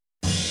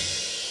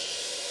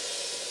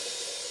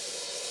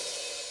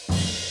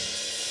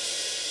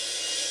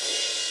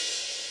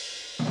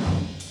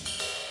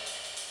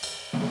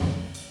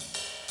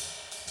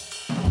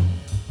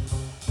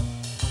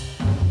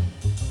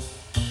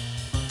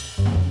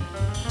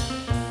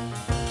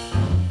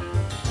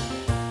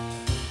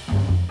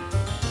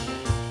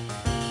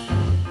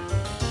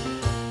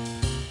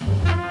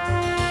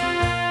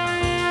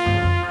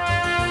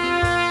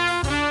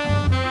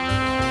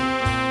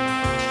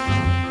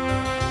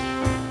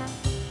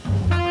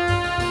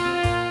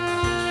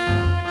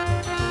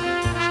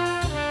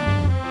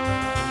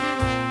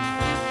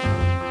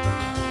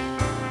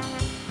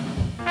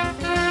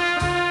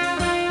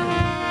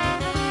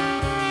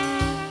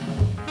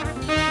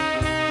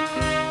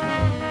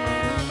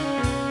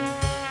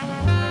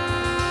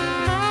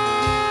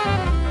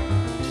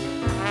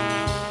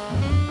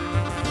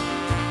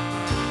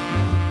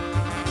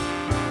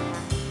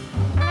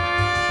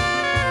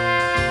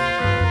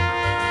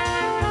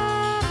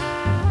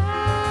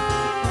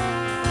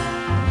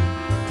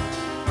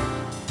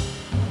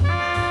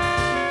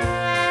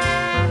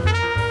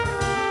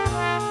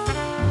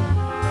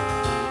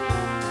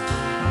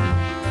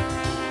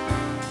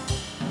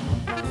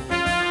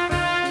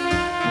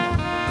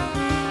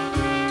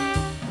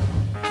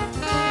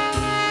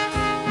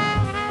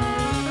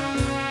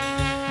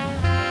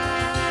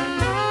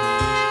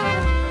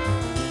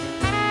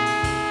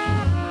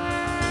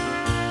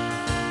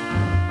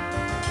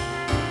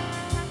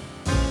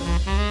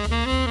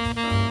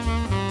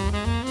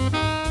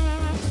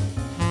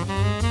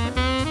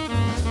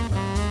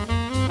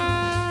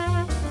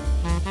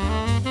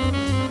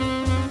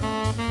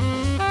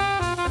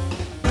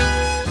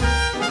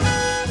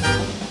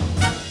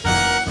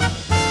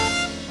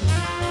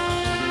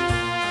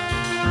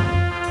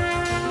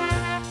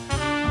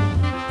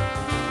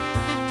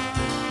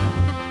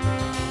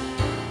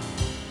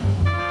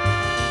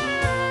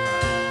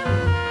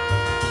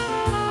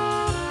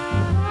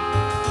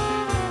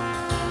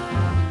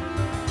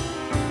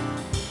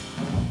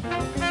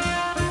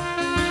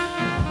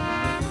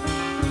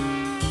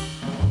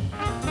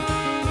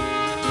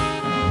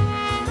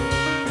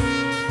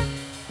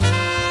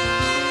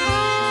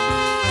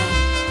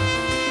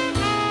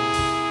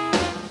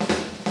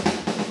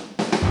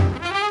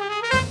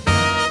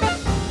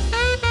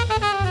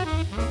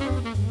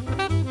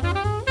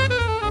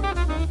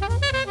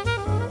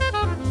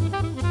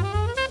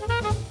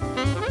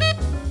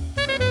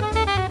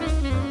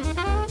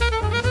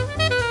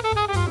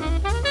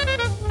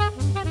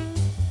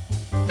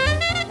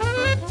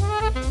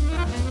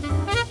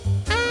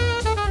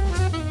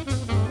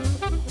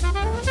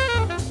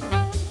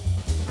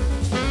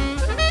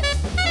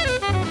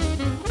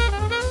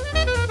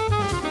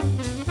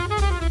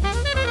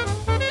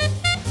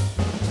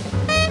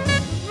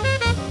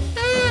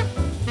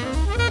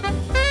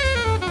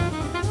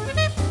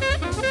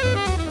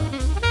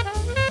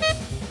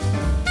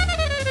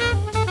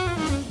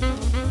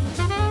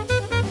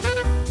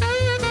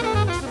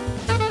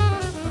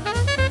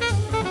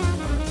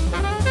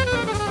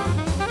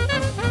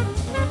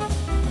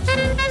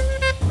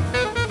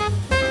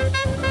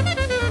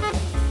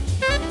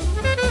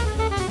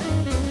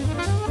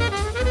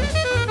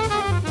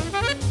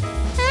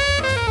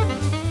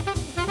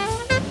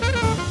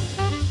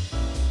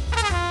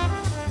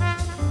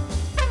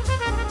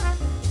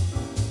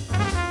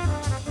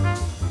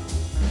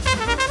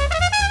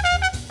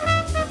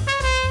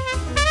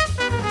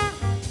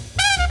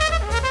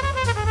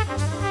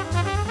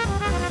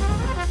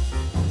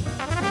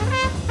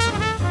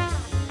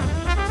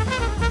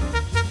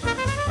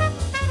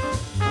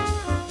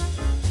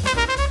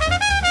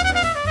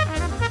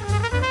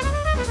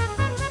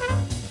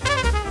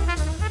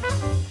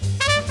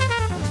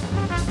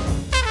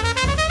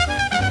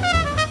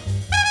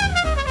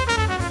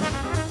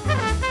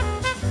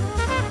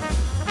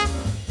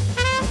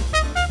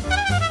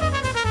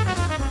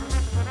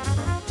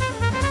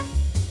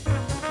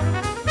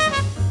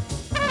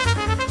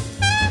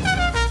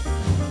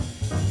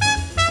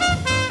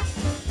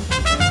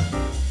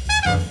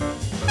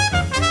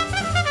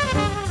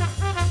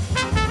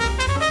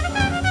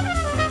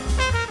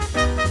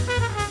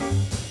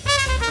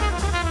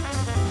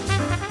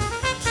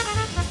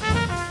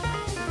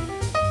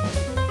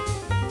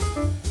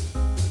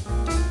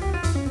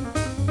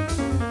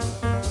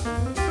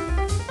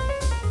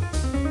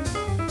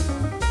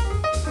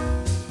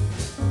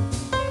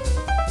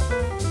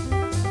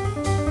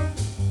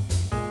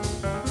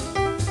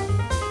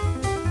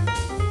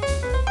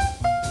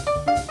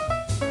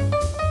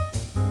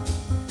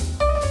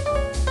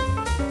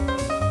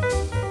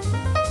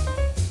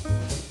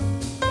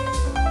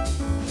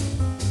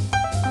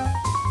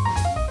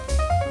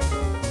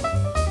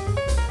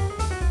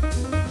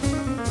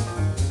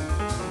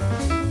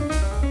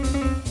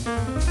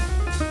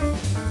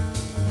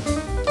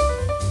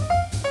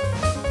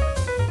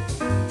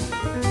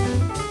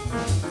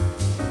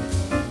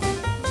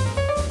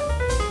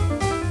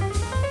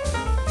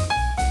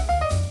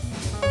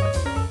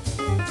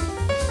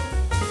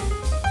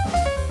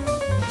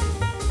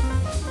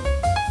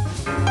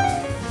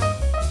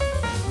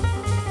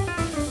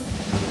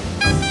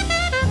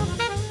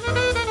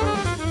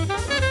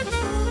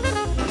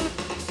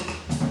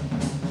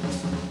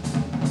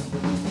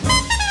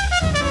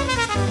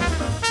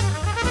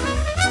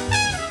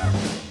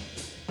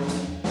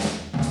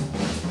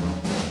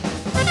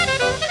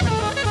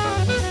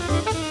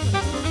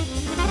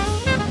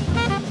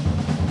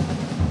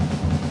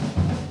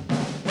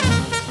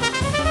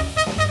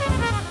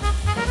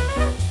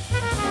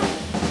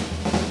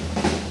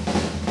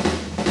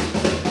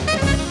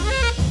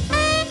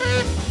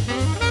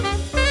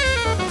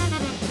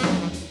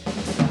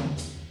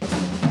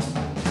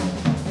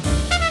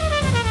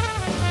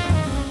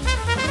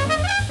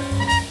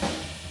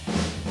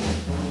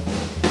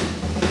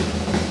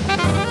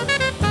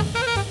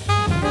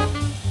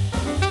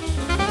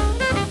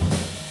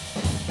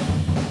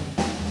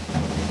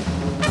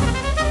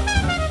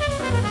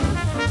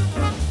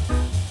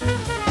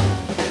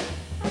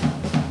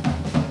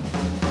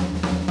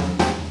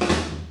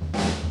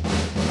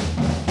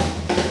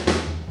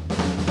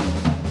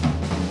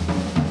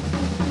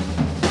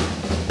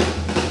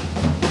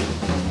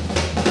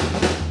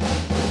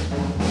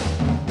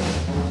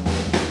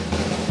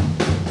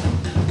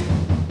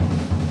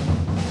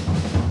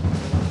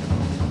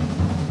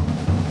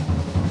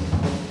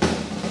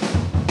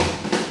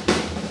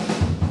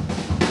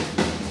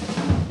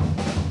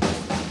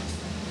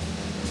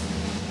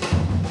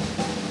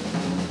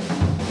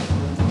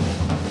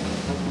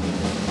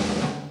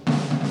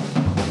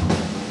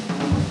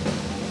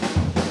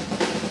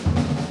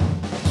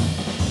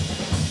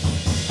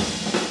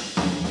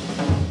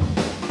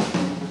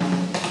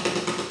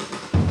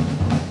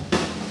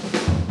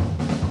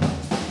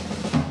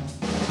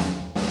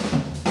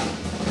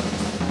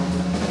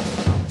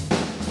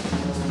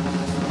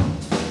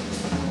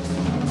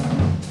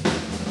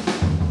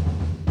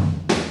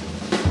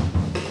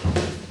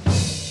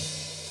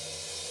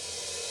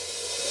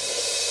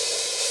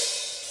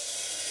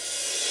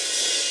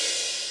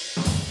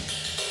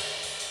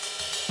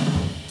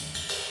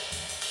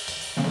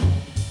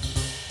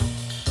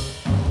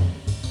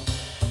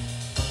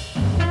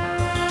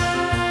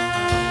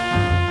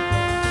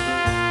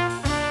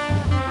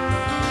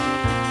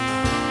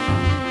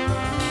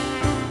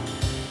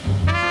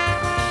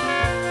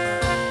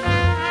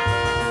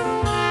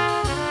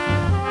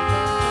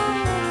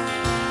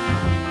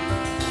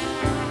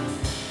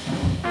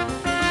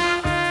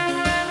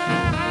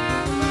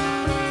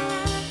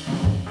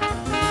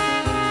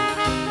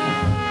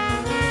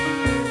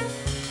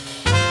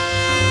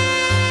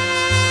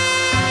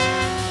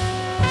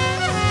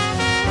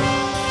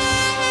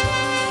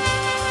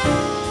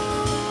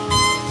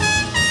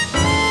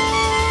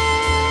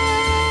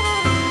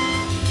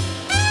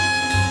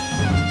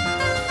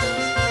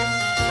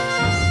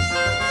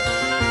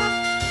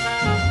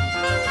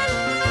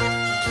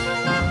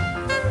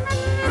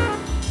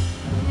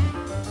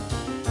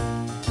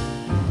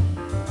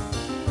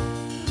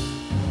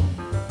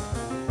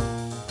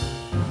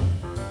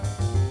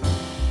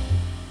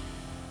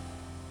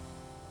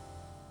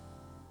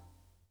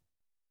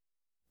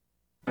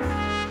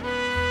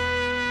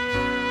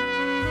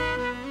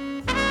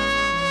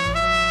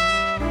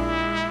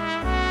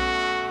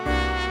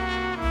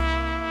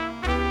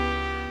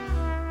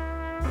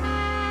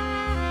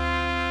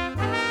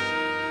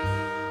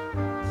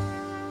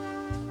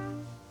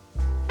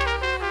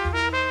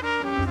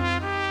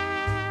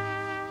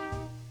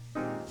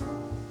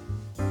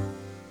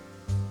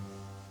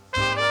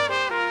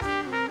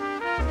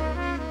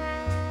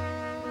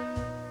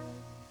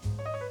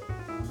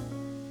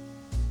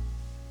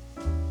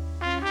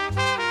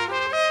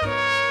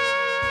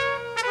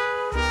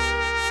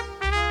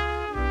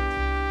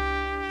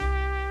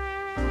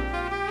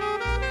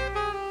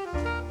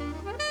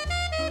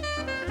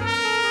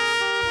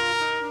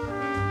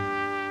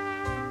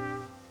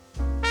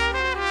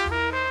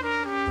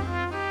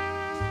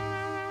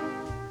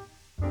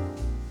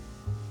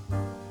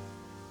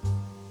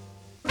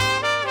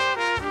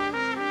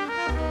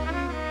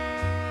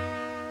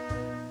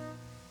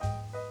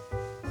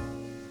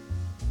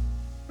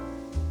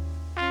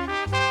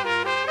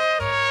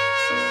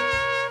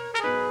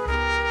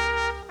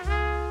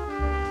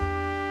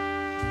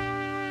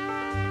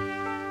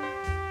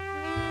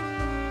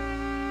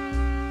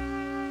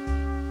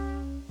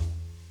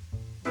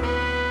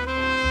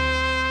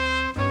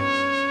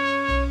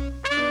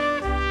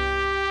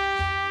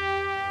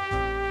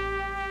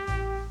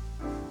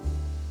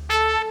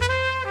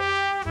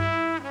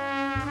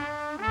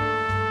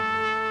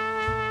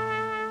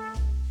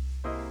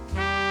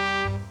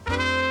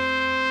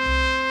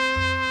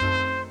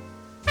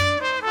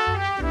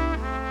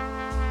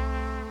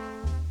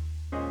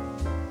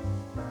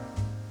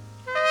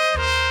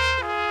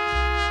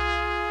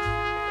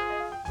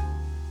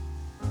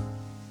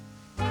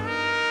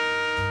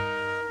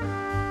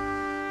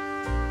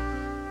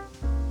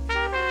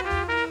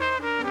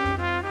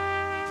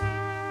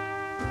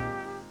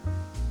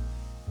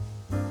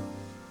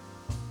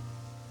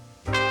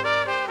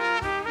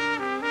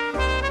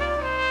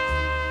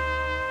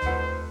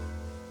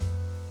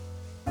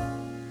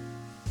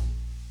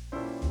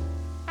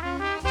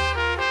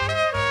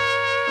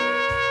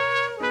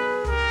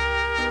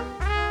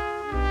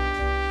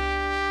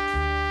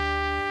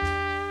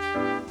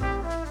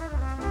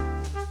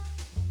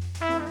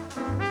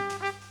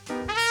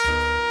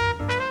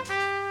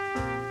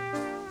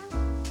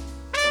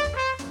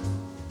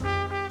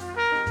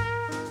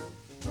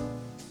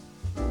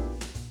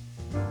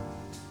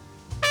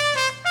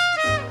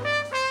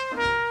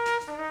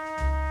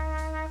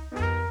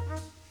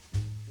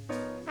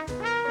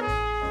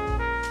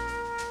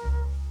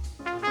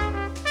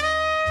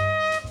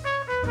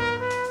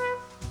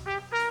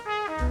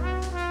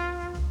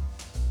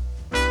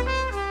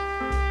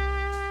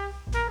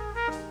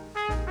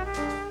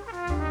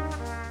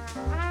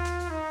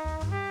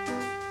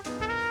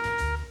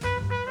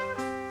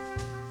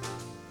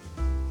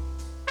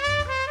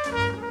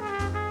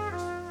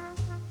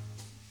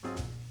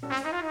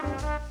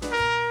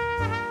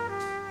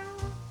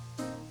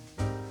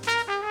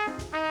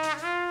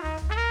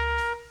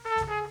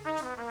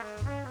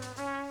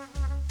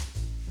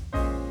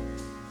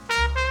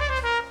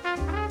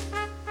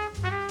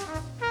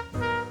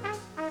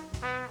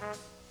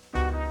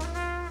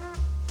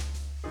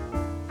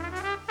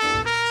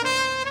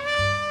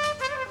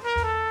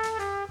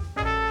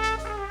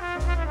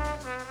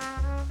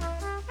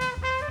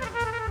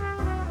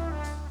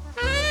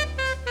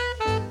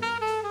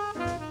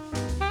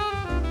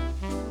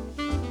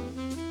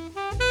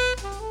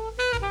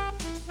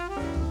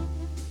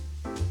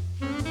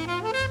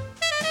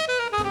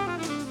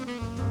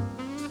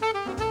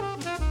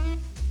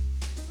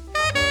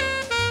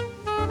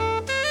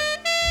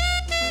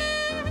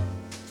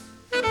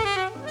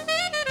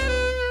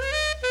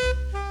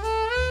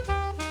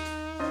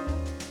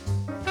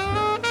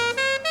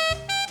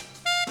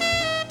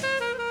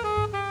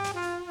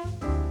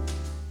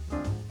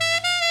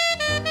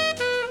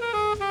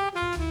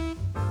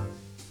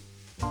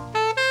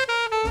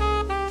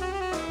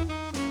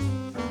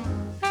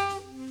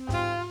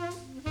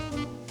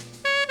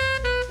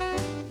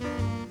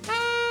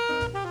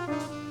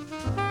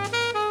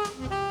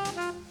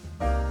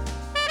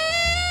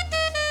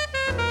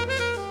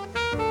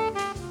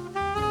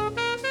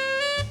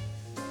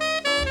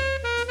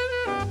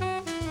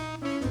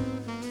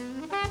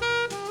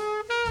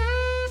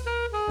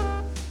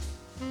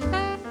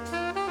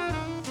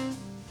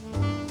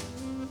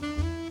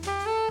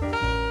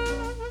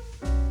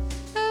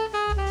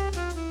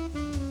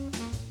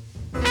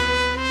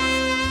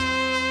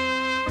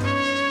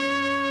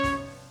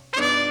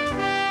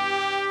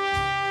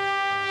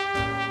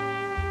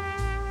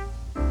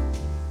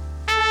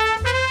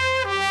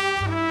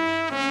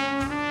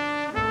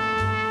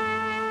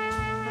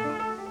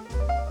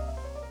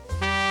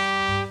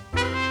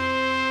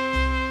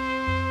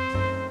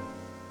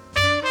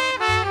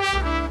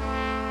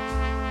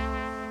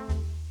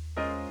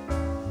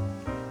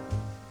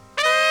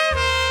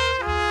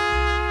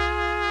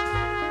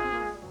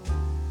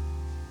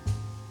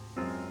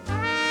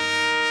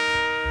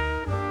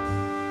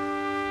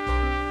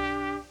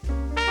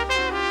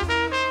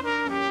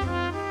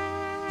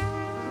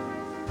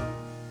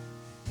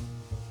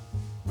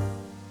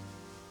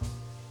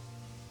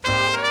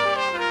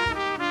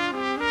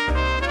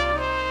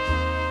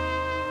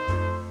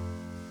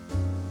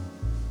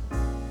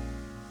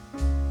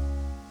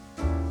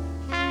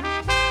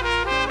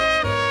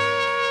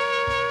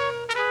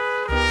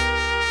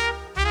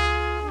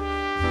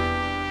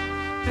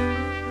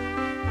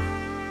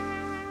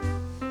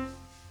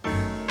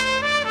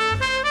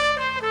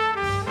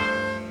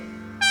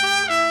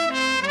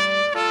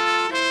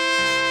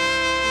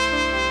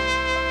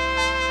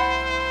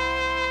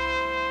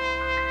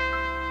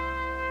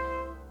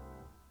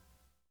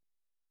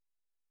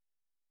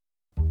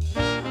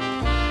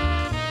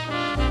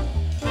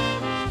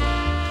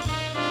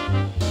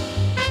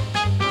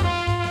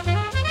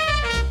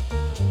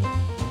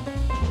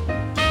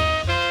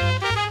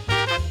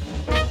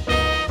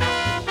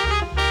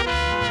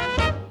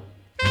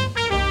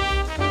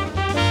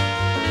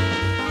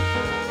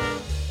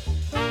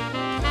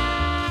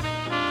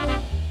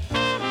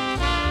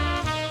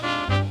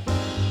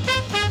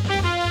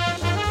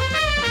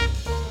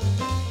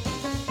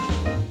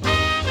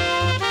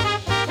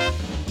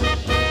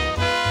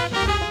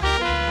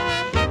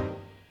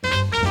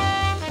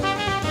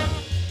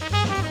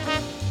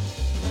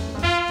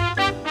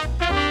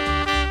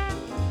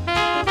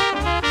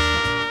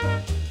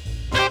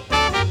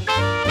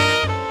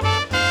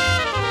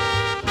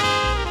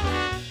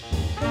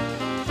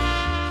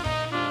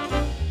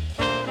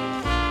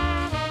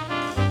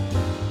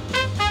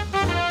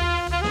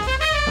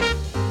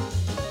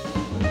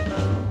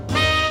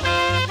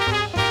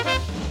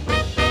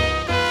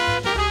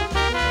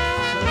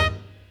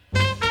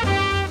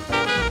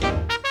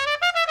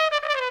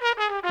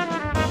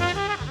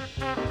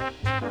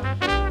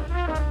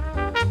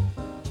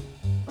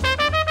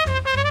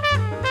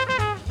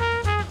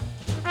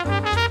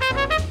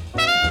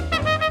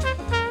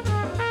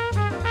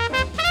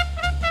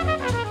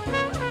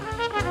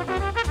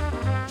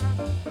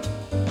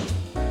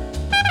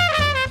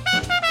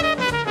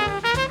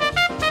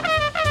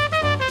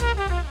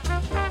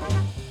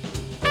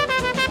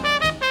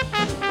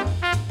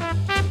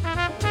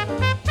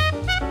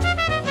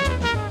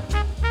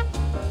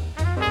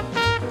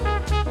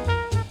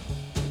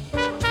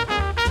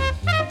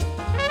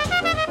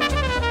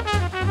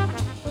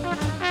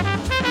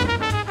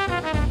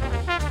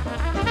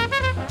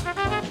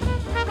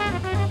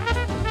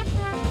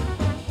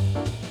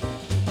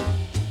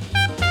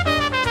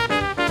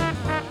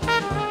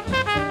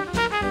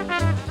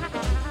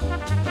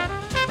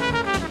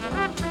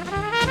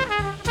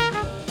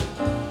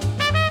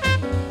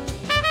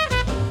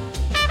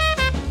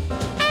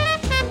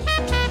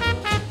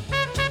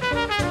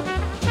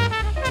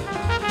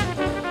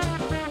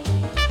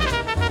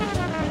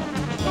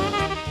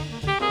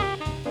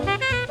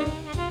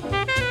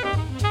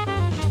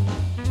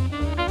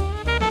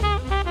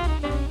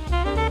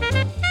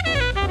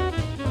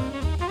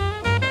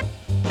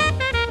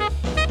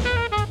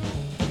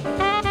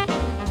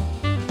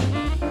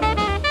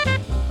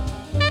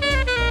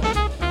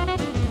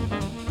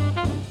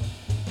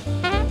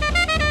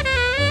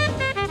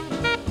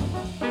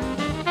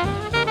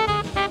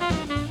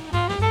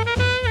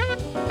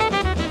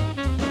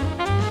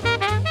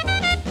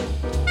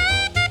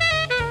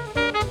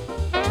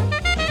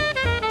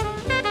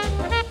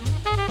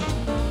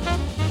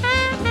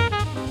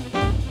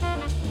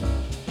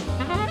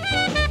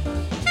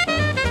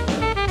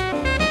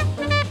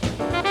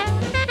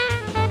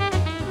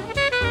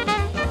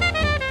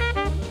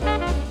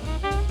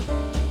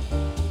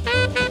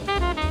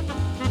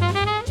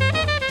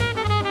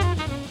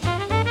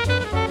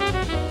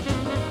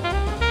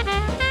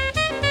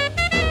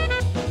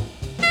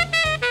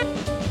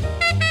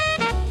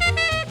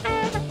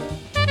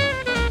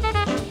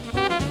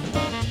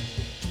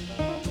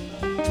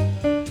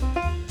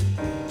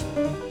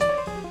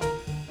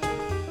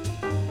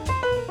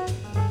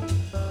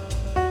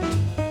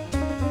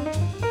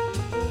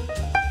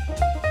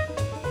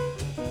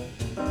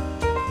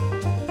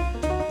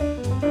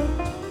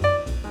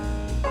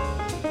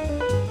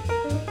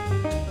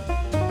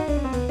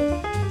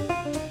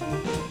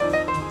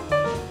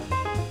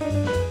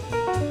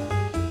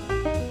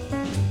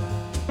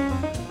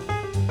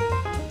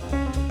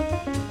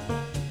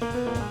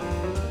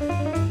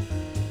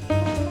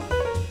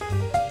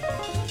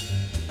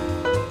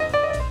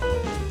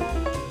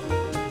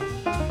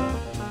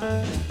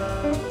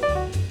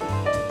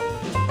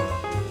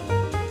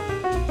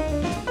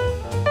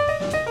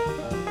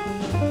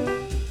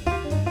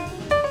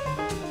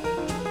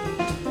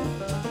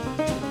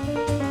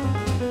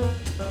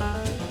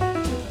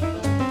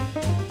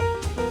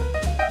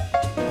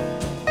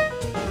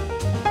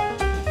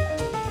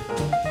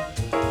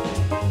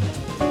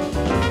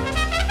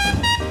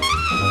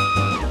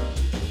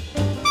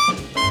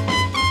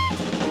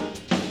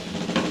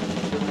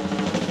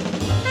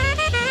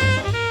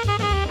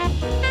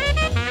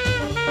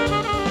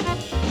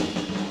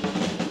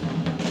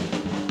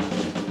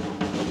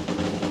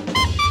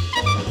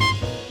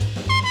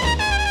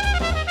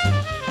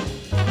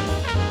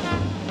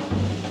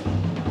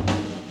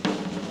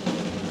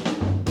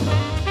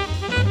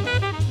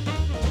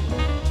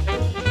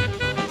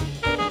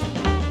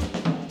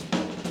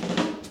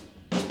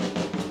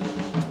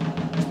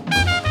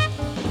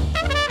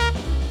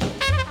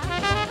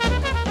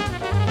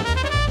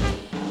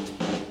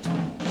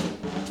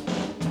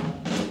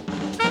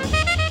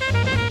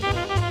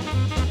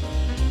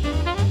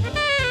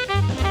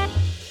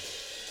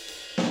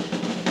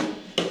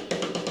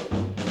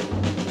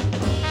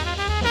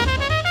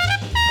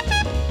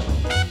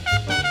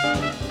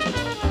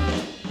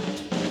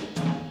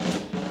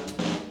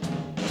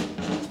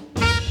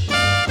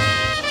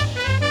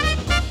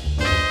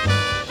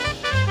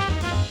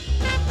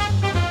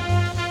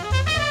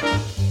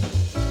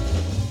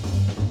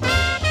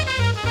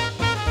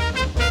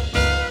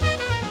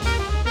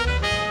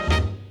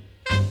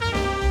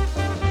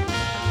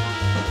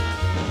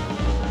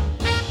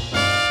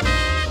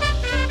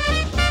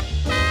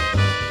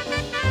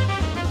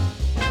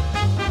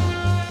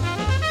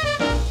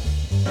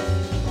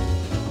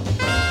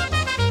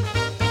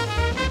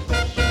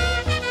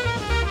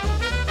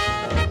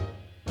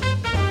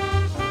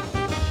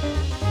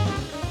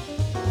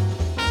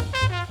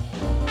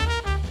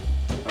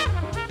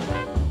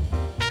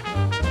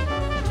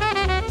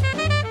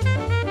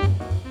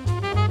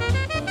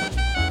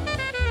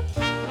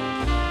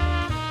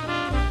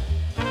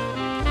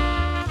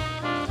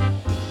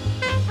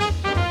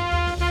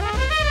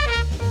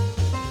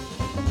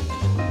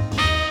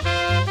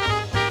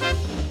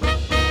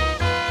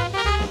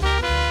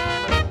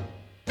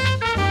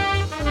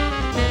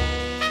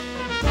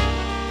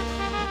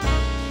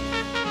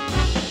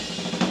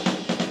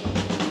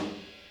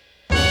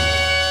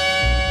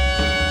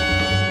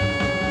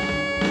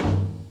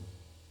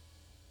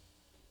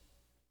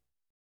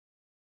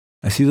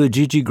 sido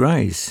Gigi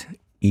Grice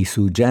y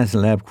su Jazz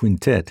Lab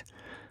Quintet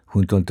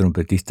junto al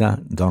trompetista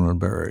Donald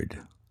Byrd.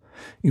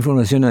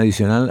 Información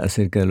adicional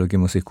acerca de lo que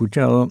hemos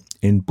escuchado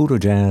en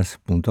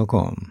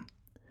purojazz.com.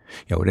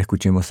 Y ahora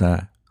escuchemos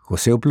a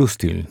José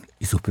Oplustil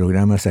y sus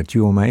programas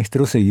Archivo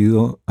Maestro,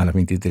 seguido a las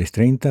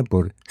 23:30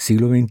 por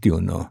Siglo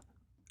XXI.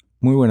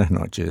 Muy buenas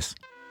noches.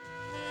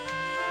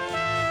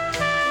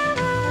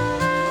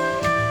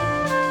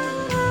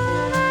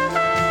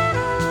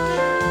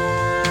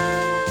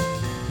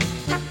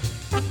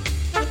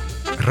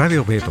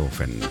 Radio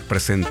Beethoven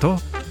presentó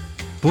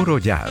Puro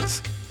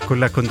Jazz, con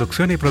la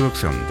conducción y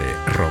producción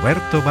de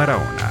Roberto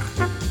Barahona.